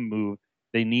make him move.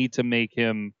 They need to make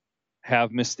him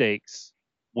have mistakes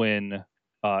when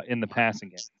in the passing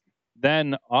game.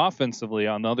 Then offensively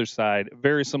on the other side,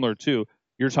 very similar to,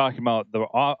 you're talking about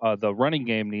the running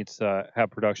game needs to have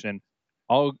production.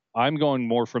 I'm going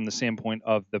more from the standpoint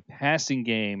of the passing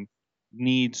game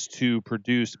needs to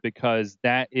produce, because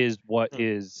that is what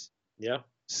is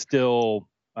still,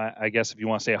 I guess if you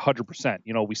want to say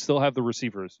 100%, we still have the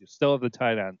receivers, you still have the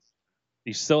tight ends,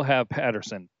 you still have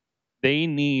Patterson. They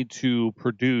need to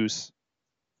produce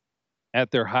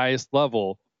at their highest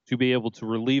level to be able to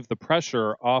relieve the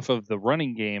pressure off of the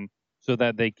running game so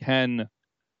that the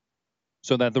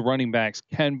running backs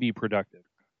can be productive.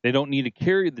 They don't need to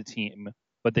carry the team,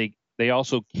 but they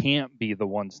also can't be the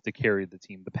ones to carry the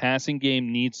team. The passing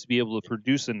game needs to be able to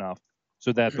produce enough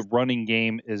so that the running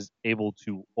game is able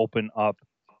to open up,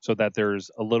 so that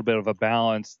there's a little bit of a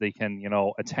balance. They can,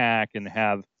 attack and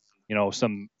have,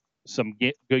 some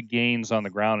good gains on the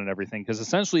ground and everything. Because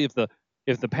essentially,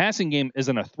 if the passing game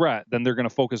isn't a threat, then they're going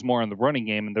to focus more on the running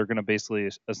game, and they're going to basically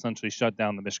essentially shut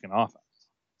down the Michigan offense.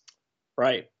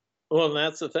 Right. Well, and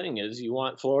that's the thing, is you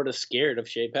want Florida scared of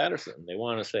Shea Patterson. They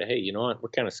want to say, hey, you know what? We're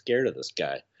kind of scared of this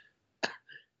guy.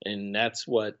 And that's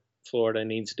what Florida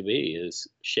needs to be, is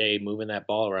Shea moving that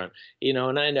ball around.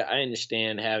 And I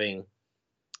understand having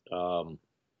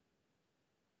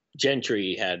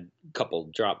Gentry had a couple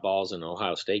drop balls in the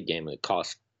Ohio State game that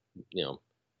cost,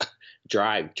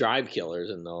 drive killers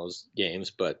in those games.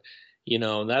 But,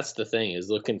 that's the thing, is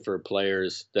looking for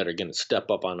players that are going to step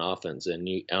up on offense and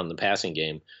on the passing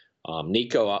game.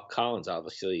 Nico Collins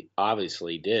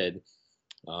obviously did.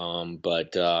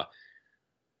 But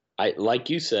I, like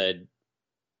you said,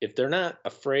 if they're not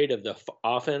afraid of the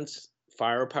offense,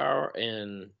 firepower,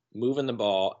 and moving the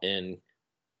ball, and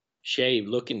Shea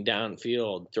looking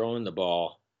downfield, throwing the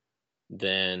ball,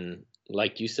 then,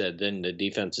 like you said, then the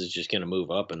defense is just going to move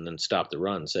up and then stop the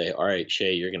run. Say, all right,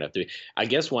 Shea, you're going to have to. I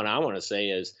guess what I want to say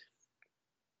is,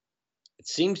 it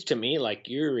seems to me like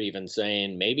you're even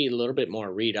saying maybe a little bit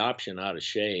more read option out of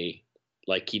Shea,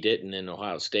 like he didn't in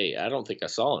Ohio State. I don't think I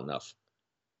saw enough.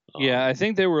 Yeah, I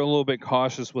think they were a little bit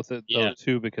cautious with it, though,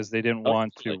 too, because they didn't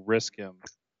want to risk him.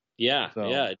 Yeah,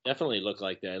 it definitely looked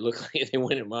like that. It looked like they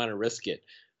wouldn't want to risk it.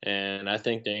 And I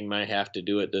think they might have to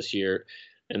do it this year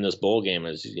in this bowl game,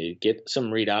 is you get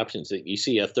some read options. That you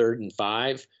see a 3rd and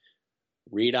 5,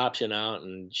 read option out,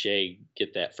 and Shea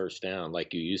get that first down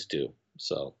like you used to.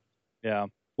 So, yeah.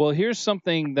 Well, here's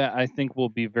something that I think will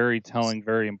be very telling,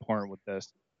 very important with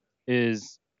this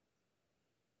is,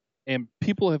 and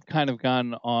people have kind of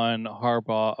gone on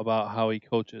Harbaugh about how he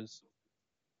coaches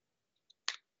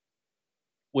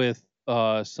with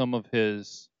some of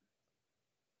his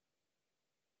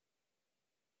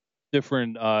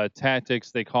different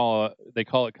tactics. They call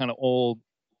it kind of old,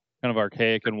 kind of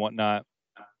archaic and whatnot.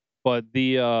 But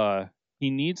he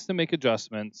needs to make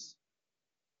adjustments,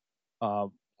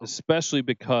 especially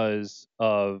because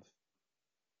of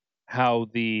how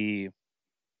he's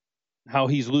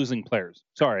losing players.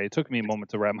 Sorry, it took me a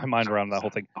moment to wrap my mind around that whole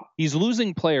thing. He's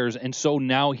losing players, and so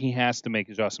now he has to make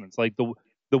adjustments. Like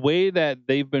the way that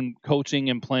they've been coaching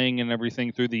and playing and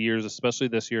everything through the years, especially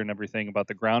this year and everything, about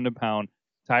the ground and pound,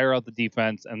 tire out the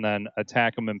defense, and then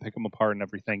attack them and pick them apart and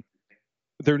everything.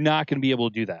 They're not going to be able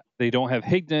to do that. They don't have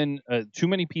Higdon. Too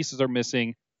many pieces are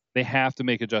missing. They have to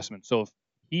make adjustments. So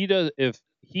if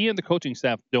he and the coaching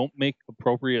staff don't make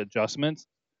appropriate adjustments,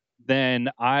 then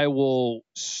I will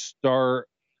start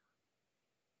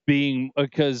being,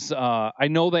 because I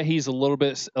know that he's a little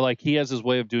bit like, he has his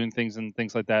way of doing things and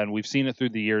things like that, and we've seen it through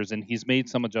the years, and he's made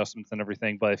some adjustments and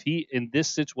everything. But if he, in this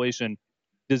situation,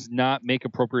 does not make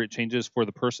appropriate changes for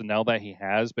the personnel that he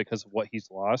has because of what he's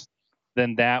lost,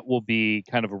 then that will be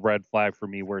kind of a red flag for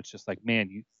me, where it's just like,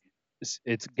 man,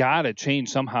 it's got to change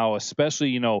somehow, especially,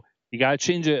 you got to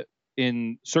change it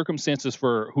in circumstances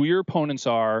for who your opponents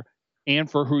are and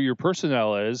for who your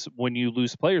personnel is when you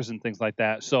lose players and things like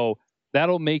that. So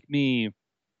that'll make me,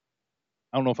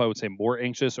 I don't know if I would say more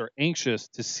anxious or anxious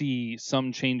to see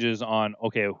some changes on,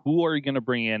 okay, who are you going to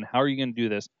bring in? How are you going to do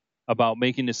this? About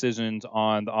making decisions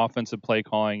on the offensive play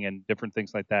calling and different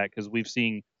things like that, because we've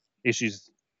seen issues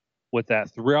with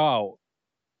that throughout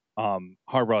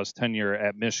Harbaugh's tenure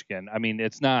at Michigan. I mean,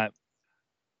 it's not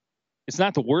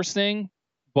the worst thing,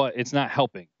 but it's not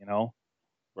helping,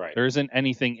 Right. There isn't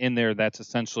anything in there that's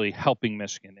essentially helping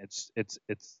Michigan. It's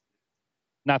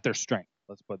not their strength.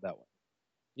 Let's put it that way.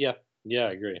 Yeah,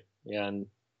 I agree. And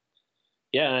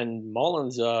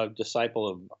Mullen's a disciple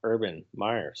of Urban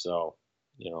Meyer, so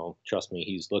trust me,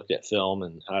 he's looked at film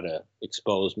and how to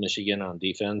expose Michigan on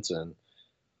defense, and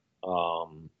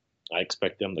I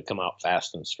expect them to come out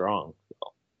fast and strong.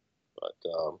 But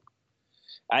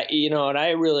and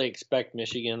I really expect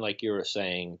Michigan, like you were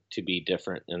saying, to be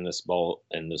different in this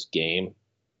game.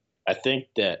 I think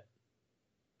that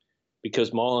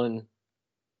because Mullen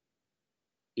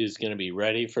is going to be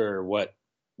ready for what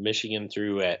Michigan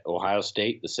threw at Ohio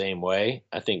State the same way,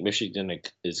 I think Michigan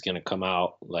is going to come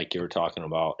out like you were talking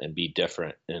about and be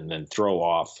different, and then throw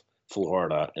off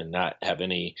Florida and not have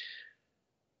any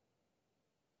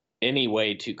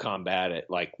way to combat it.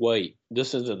 Like, wait,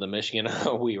 this isn't the Michigan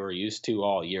we were used to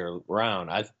all year round.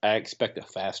 I expect a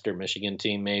faster Michigan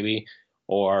team maybe,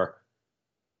 or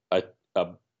a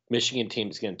Michigan team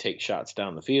is going to take shots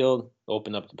down the field,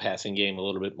 open up the passing game a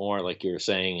little bit more, like you were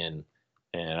saying, and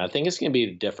I think it's going to be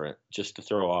different just to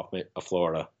throw off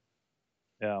Florida.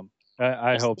 Yeah,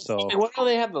 I hope so. What do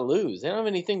they have to lose? They don't have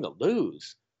anything to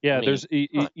lose. Yeah, there's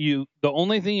the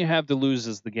only thing you have to lose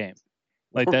is the game.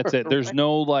 Like, that's it. There's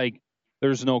no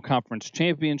conference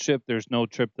championship. There's no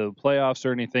trip to the playoffs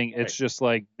or anything. Right. It's just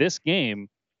like, this game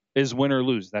is win or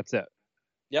lose. That's it.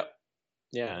 Yep.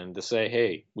 Yeah, and to say,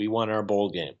 hey, we won our bowl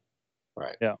game.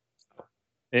 Right. Yeah.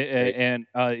 And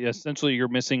essentially, you're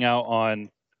missing out on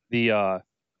the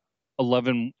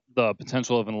the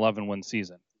potential of an 11-win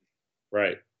season.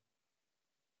 Right.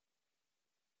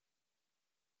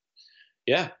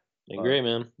 Yeah, I agree,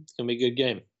 man. It's gonna be a good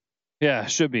game. Yeah,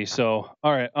 should be. So,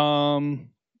 all right.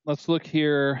 Let's look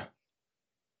here.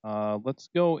 Let's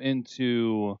go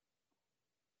into.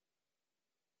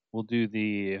 We'll do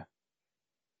the.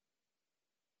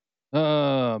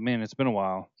 Oh man, it's been a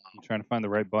while. I'm trying to find the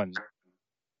right button.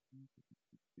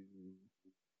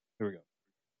 Here we go.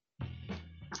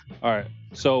 All right.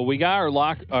 So we got our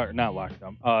not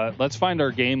lockdown. Let's find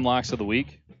our game locks of the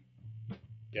week.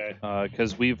 Okay.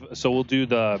 Because we'll do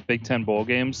the Big Ten bowl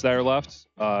games that are left.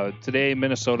 Today,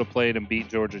 Minnesota played and beat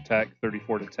Georgia Tech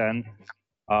 34-10.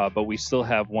 But we still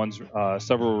have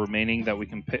several remaining that we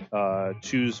can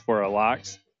choose for our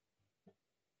locks.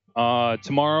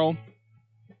 Tomorrow,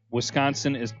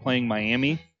 Wisconsin is playing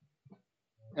Miami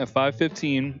at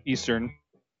 5:15 Eastern.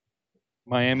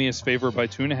 Miami is favored by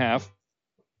 2.5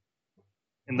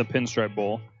 in the Pinstripe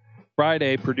Bowl.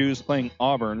 Friday, Purdue is playing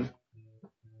Auburn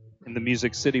in the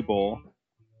Music City Bowl,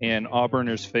 and Auburn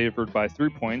is favored by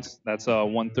 3 points. That's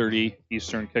 1:30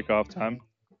 Eastern kickoff time.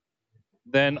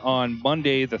 Then on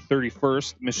Monday, the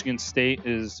 31st, Michigan State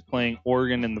is playing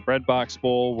Oregon in the Red Box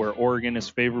Bowl, where Oregon is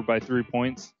favored by 3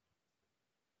 points.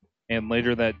 And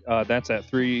later that's at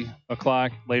 3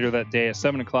 o'clock. Later that day at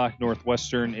 7 o'clock,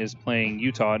 Northwestern is playing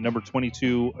Utah, number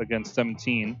 22 against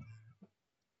 17.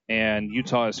 And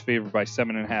Utah is favored by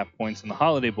 7.5 points in the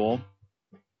Holiday Bowl.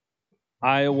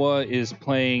 Iowa is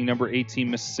playing number 18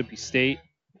 Mississippi State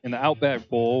in the Outback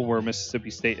Bowl, where Mississippi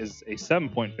State is a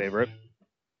 7-point favorite.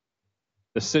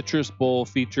 The Citrus Bowl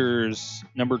features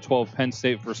number 12 Penn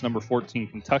State versus number 14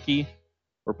 Kentucky,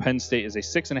 where Penn State is a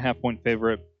 6.5-point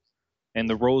favorite. And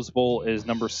the Rose Bowl is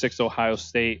number 6 Ohio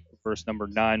State versus number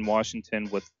 9 Washington,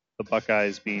 with the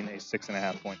Buckeyes being a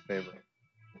 6.5-point favorite.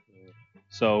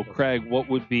 So, Craig, what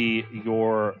would be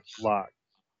your lock?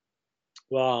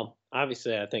 Well,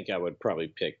 obviously, I think I would probably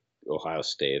pick Ohio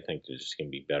State. I think they're just going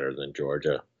to be better than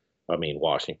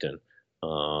Washington.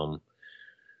 I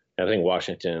think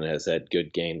Washington has had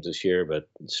good games this year, but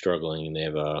struggling. They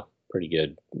have a pretty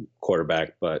good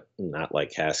quarterback, but not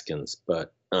like Haskins.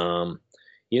 But I'm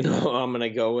going to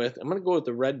go with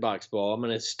the Red Box Bowl. I'm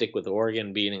going to stick with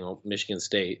Oregon beating Michigan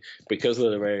State because of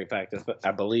the very fact that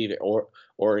I believe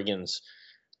Oregon's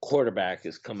quarterback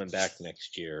is coming back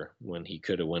next year when he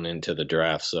could have went into the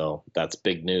draft. So that's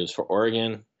big news for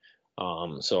Oregon.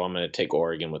 So I'm going to take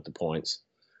Oregon with the points.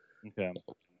 Okay.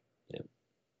 Yeah.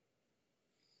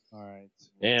 All right.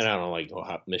 And I don't like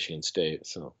Michigan State.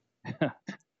 So.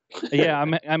 Yeah,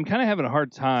 I'm kind of having a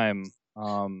hard time.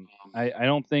 I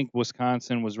don't think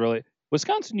Wisconsin was really.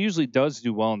 Wisconsin usually does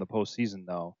do well in the postseason,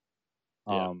 though.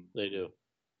 Yeah, they do.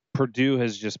 Purdue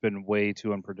has just been way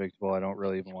too unpredictable. I don't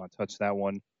really even want to touch that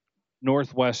one.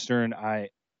 Northwestern, I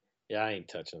ain't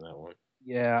touching that one.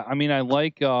 Yeah, I mean, I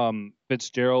like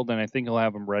Fitzgerald, and I think he'll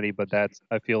have him ready, but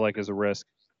I feel like is a risk.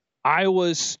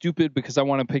 Iowa's stupid because I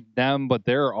want to pick them, but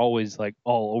they're always like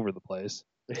all over the place.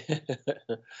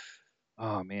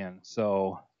 Oh man,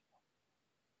 so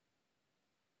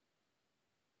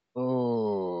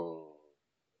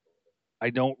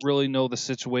I don't really know the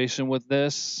situation with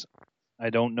this. I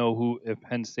don't know if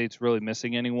Penn State's really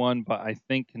missing anyone, but I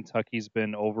think Kentucky's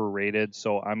been overrated,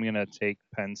 so I'm going to take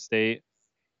Penn State.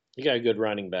 You got a good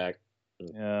running back.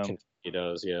 Yeah. Kentucky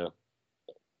does, yeah.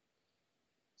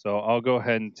 So I'll go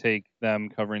ahead and take them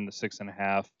covering the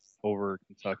 6.5 over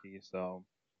Kentucky. So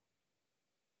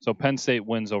Penn State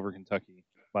wins over Kentucky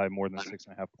by more than 6.5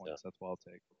 points. That's what I'll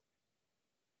take.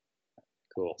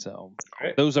 Cool. So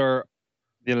those are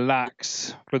the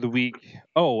locks for the week.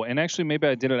 Oh, and actually maybe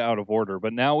I did it out of order,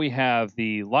 but now we have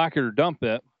the lock it or dump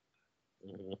it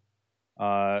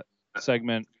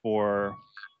segment for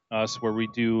us where we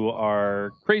do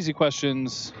our crazy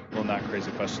questions. Well, not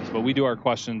crazy questions, but we do our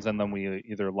questions and then we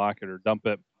either lock it or dump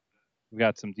it. We've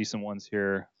got some decent ones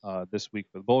here this week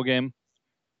for the bowl game.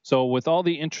 So with all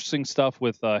the interesting stuff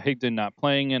with Higdon not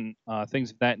playing and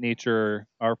things of that nature,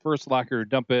 our first lock it or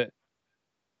dump it,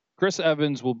 Chris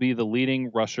Evans will be the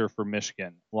leading rusher for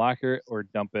Michigan. Lock it or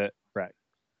dump it, Craig?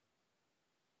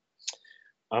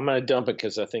 I'm going to dump it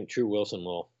because I think True Wilson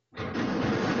will.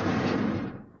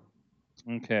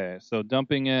 Okay, so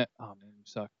dumping it. Oh man, you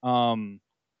suck.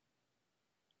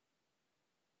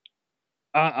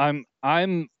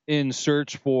 I'm in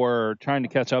search for trying to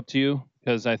catch up to you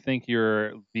because I think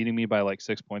you're beating me by like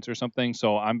 6 points or something.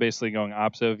 So I'm basically going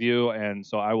opposite of you, and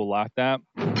so I will lock that.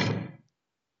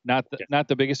 Not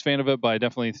the biggest fan of it, but I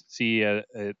definitely see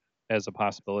it as a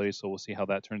possibility. So we'll see how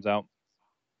that turns out.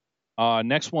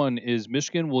 Next one is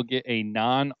Michigan will get a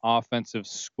non-offensive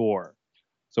score.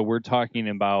 So we're talking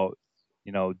about,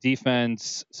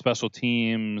 defense, special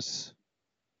teams,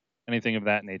 anything of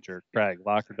that nature. Craig,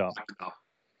 lock or dump?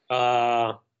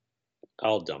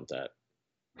 I'll dump that.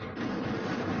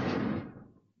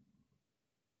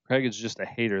 Craig is just a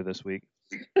hater this week.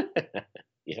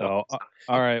 Yeah. So,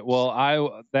 all right. Well,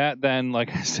 like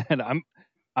I said, I'm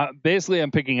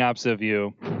picking opposite of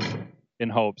you in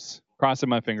hopes, crossing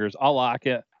my fingers. I'll lock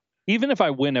it. Even if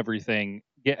I win everything,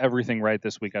 get everything right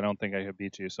this week, I don't think I could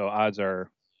beat you. So odds are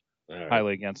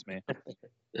highly against me.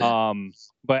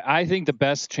 But I think the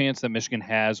best chance that Michigan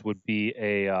has would be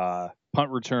a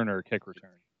punt return or a kick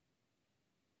return.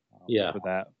 For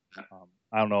that.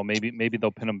 I don't know. Maybe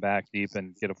they'll pin them back deep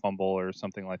and get a fumble or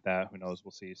something like that. Who knows?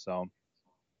 We'll see. So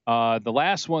the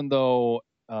last one, though,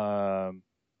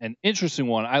 an interesting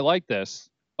one. I like this.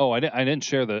 Oh, I didn't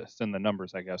share this in the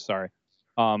numbers, I guess. Sorry.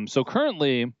 So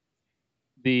currently,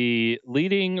 the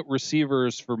leading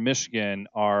receivers for Michigan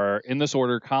are in this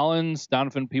order: Collins,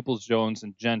 Donovan Peoples-Jones,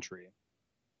 and Gentry.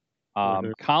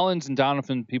 Collins and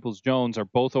Donovan Peoples-Jones are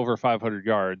both over 500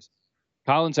 yards.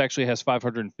 Collins actually has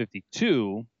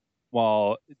 552,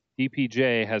 while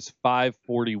DPJ has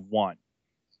 541.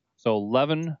 So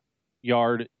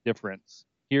 11-yard difference.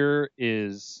 Here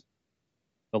is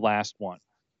the last one.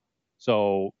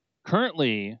 So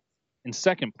currently in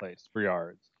second place for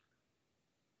yards,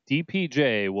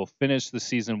 DPJ will finish the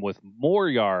season with more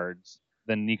yards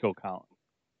than Nico Collins.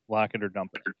 Lock it or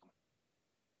dump it?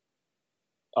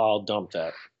 I'll dump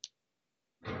that.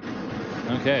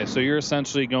 Okay, so you're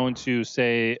essentially going to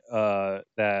say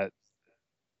that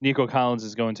Nico Collins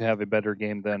is going to have a better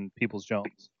game than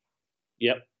Peoples-Jones.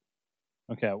 Yep.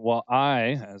 Okay, well,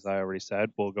 as I already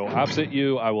said, will go opposite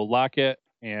you. I will lock it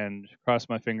and cross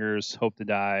my fingers, hope to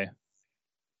die.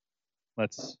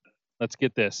 Let's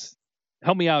get this.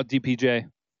 Help me out, DPJ.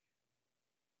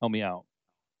 Help me out.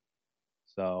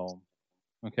 So,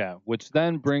 okay, which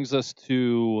then brings us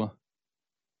to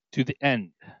the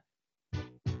end.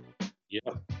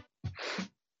 Yep.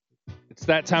 It's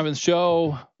that time of the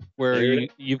show where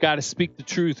you've got to speak the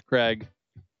truth, Craig.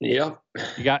 Yep.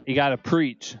 You got to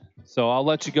preach. So I'll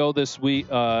let you go this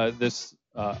week. I'll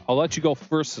let you go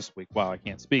first this week. Wow, I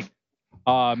can't speak.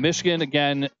 Michigan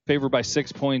again favored by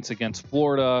 6 points against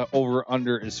Florida. Over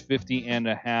under is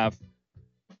 50.5.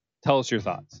 Tell us your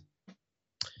thoughts.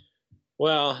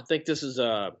 Well, I think this is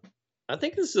an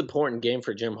important game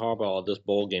for Jim Harbaugh, this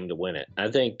bowl game, to win it. I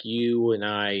think you and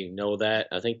I know that.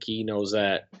 I think he knows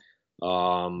that.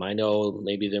 I know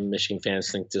maybe the Michigan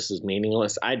fans think this is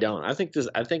meaningless. I don't. I think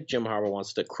Jim Harbaugh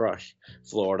wants to crush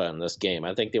Florida in this game.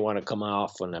 I think they want to come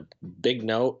off on a big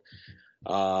note.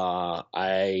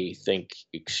 I think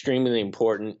extremely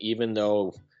important, even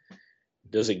though,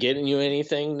 does it get you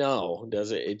anything? No.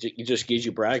 Does it? It just gives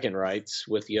you bragging rights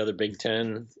with the other Big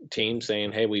Ten teams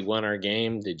saying, hey, we won our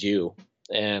game. Did you?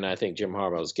 And I think Jim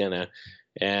Harbaugh is going to.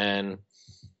 And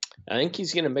I think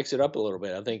he's going to mix it up a little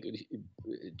bit. I think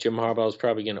Jim Harbaugh is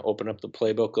probably going to open up the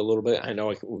playbook a little bit. I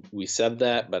know we said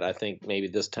that, but I think maybe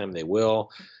this time they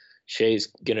will. Shea's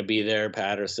going to be there,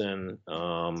 Patterson.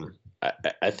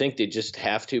 I think they just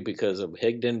have to because of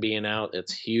Higdon being out.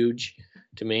 It's huge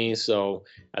to me. So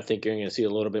I think you're going to see a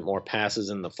little bit more passes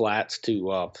in the flats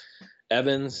to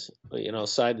Evans,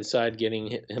 side to side,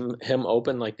 getting him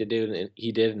open like they did.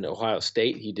 He did in Ohio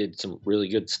State. He did some really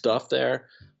good stuff there.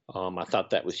 I thought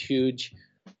that was huge.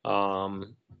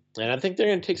 And I think they're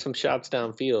going to take some shots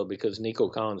downfield because Nico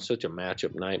Collins is such a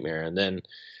matchup nightmare. And then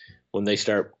when they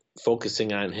start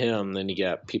focusing on him, then you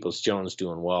got Peoples-Jones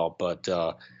doing well. But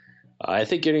I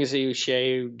think you're going to see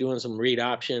Shea doing some read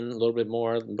option a little bit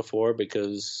more than before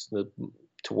because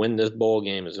to win this bowl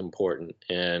game is important.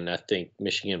 And I think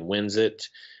Michigan wins it.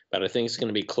 But I think it's going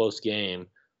to be a close game.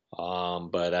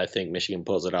 But I think Michigan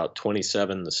pulls it out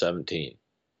 27-17.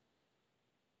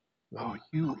 Oh,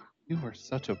 you are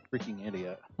such a freaking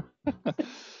idiot.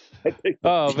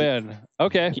 Oh, man.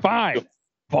 Okay, fine.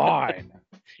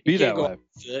 Be that way.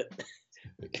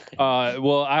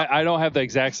 Well, I don't have the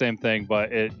exact same thing,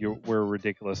 but we're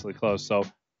ridiculously close. So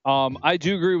I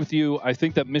do agree with you. I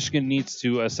think that Michigan needs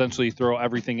to essentially throw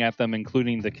everything at them,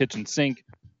 including the kitchen sink.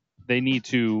 They need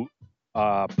to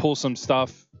pull some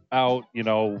stuff out,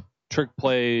 trick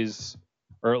plays,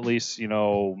 or at least,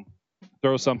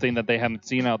 throw something that they haven't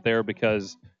seen out there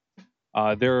because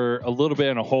they're a little bit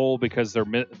in a hole because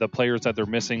the players that they're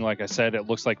missing. Like I said, it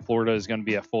looks like Florida is going to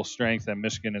be at full strength and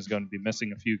Michigan is going to be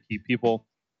missing a few key people.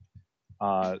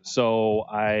 So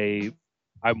I'm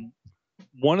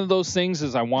one of those things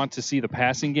is I want to see the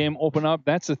passing game open up.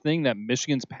 That's the thing, that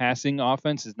Michigan's passing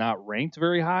offense is not ranked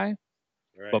very high.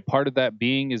 Right. But part of that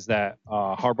being is that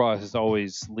Harbaugh has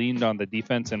always leaned on the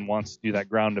defense and wants to do that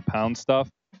ground and pound stuff.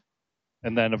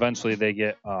 And then eventually they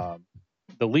get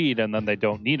the lead, and then they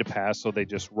don't need a pass, so they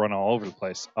just run all over the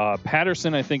place.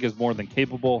 Patterson, I think, is more than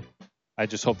capable. I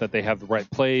just hope that they have the right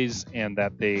plays and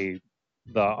that the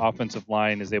offensive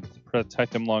line is able to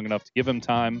protect him long enough to give him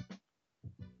time.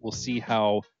 We'll see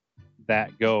how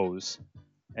that goes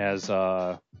as,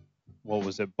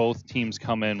 both teams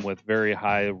come in with very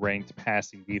high-ranked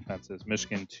passing defenses.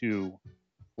 Michigan 2,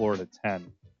 Florida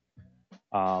 10.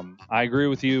 I agree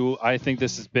with you. I think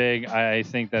this is big. I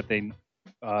think that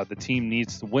the team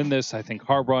needs to win this. I think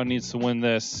Harbaugh needs to win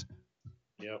this.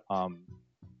 Yep.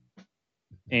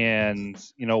 And,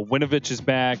 Winovich is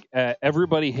back.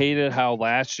 Everybody hated how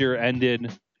last year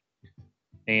ended,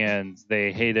 and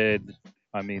they hated,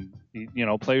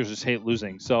 players just hate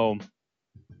losing. So,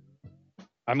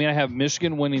 I have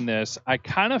Michigan winning this. I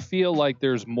kind of feel like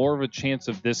there's more of a chance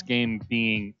of this game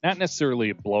being not necessarily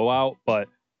a blowout, but,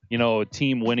 a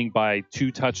team winning by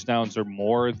 2 touchdowns or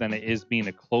more than it is being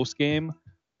a close game.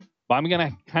 But I'm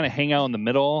going to kind of hang out in the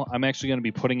middle. I'm actually going to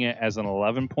be putting it as an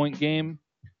 11-point game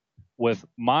with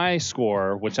my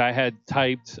score, which I had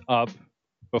typed up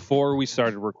before we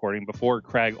started recording, before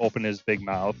Craig opened his big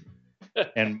mouth.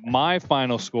 And my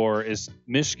final score is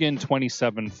Michigan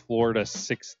 27, Florida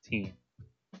 16.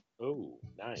 Oh,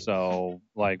 nice. So,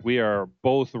 we are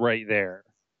both right there.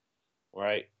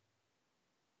 Right.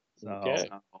 So, okay.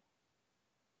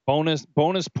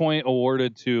 Bonus point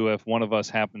awarded to if one of us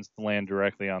happens to land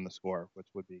directly on the score, which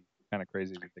would be kind of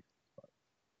crazy.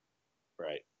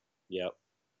 Right. Yep.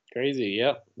 Crazy.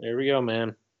 Yep. There we go,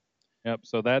 man. Yep.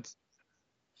 So that's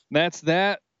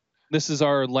that. This is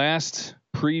our last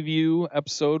preview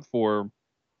episode for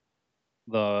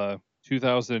the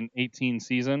 2018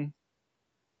 season.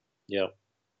 Yep.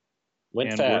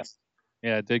 Went fast.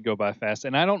 Yeah, it did go by fast.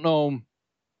 And I don't know,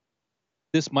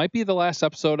 this might be the last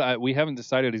episode. We haven't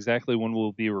decided exactly when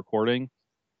we'll be recording.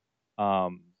 I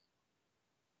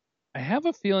have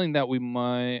a feeling that we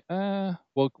might,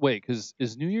 because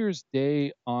is New Year's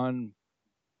Day on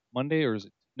Monday or is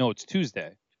it? No, it's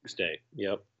Tuesday. Tuesday.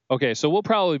 Yep. Okay, so we'll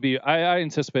probably be, I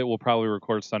anticipate we'll probably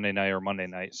record Sunday night or Monday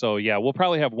night. So yeah, we'll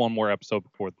probably have one more episode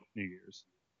before New Year's.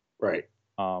 Right.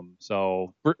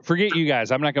 So forget you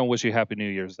guys. I'm not going to wish you Happy New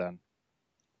Year's then.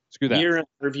 Screw that. Year in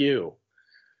review.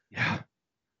 Yeah.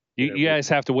 You guys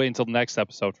have to wait until the next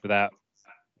episode for that.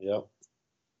 Yep.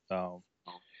 So,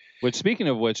 which, speaking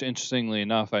of which, interestingly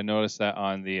enough, I noticed that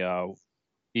on the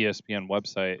ESPN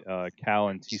website, Cal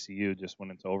and TCU just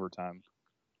went into overtime.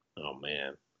 Oh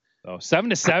man. So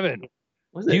 7-7.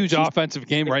 Huge offensive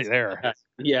game right there.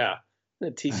 Yeah. The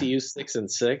TCU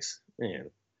 6-6. Man.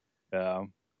 Yeah.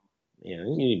 Yeah.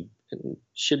 You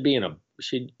should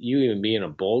you even be in a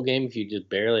bowl game if you just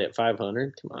barely at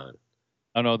 500? Come on.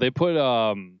 Oh no, they put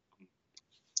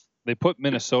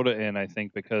Minnesota in, I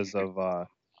think, because of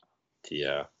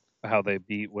how they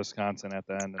beat Wisconsin at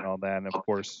the end and all that, and of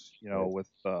course, with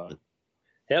it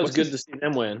was good to see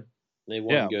them win. They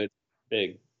won good,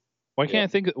 big. Why can't I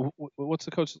think? What's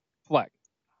the coach? Fleck.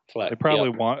 They probably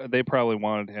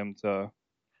wanted him to.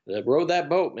 They rode that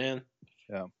boat, man.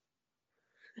 Yeah.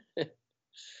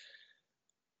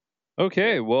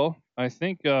 Okay, well, I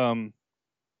think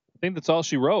that's all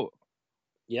she wrote.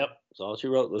 Yep, that's all she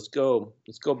wrote. Let's go.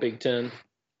 Let's go, Big Ten.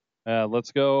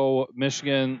 Let's go,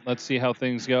 Michigan. Let's see how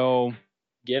things go.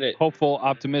 Get it. Hopeful,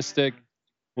 optimistic.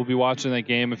 we'll be watching that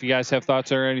game. If you guys have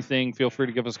thoughts or anything, feel free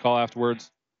to give us a call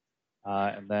afterwards.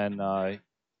 And then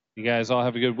you guys all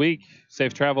have a good week.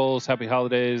 Safe travels, happy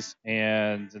holidays,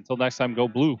 and until next time, go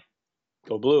Blue.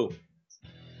 Go Blue.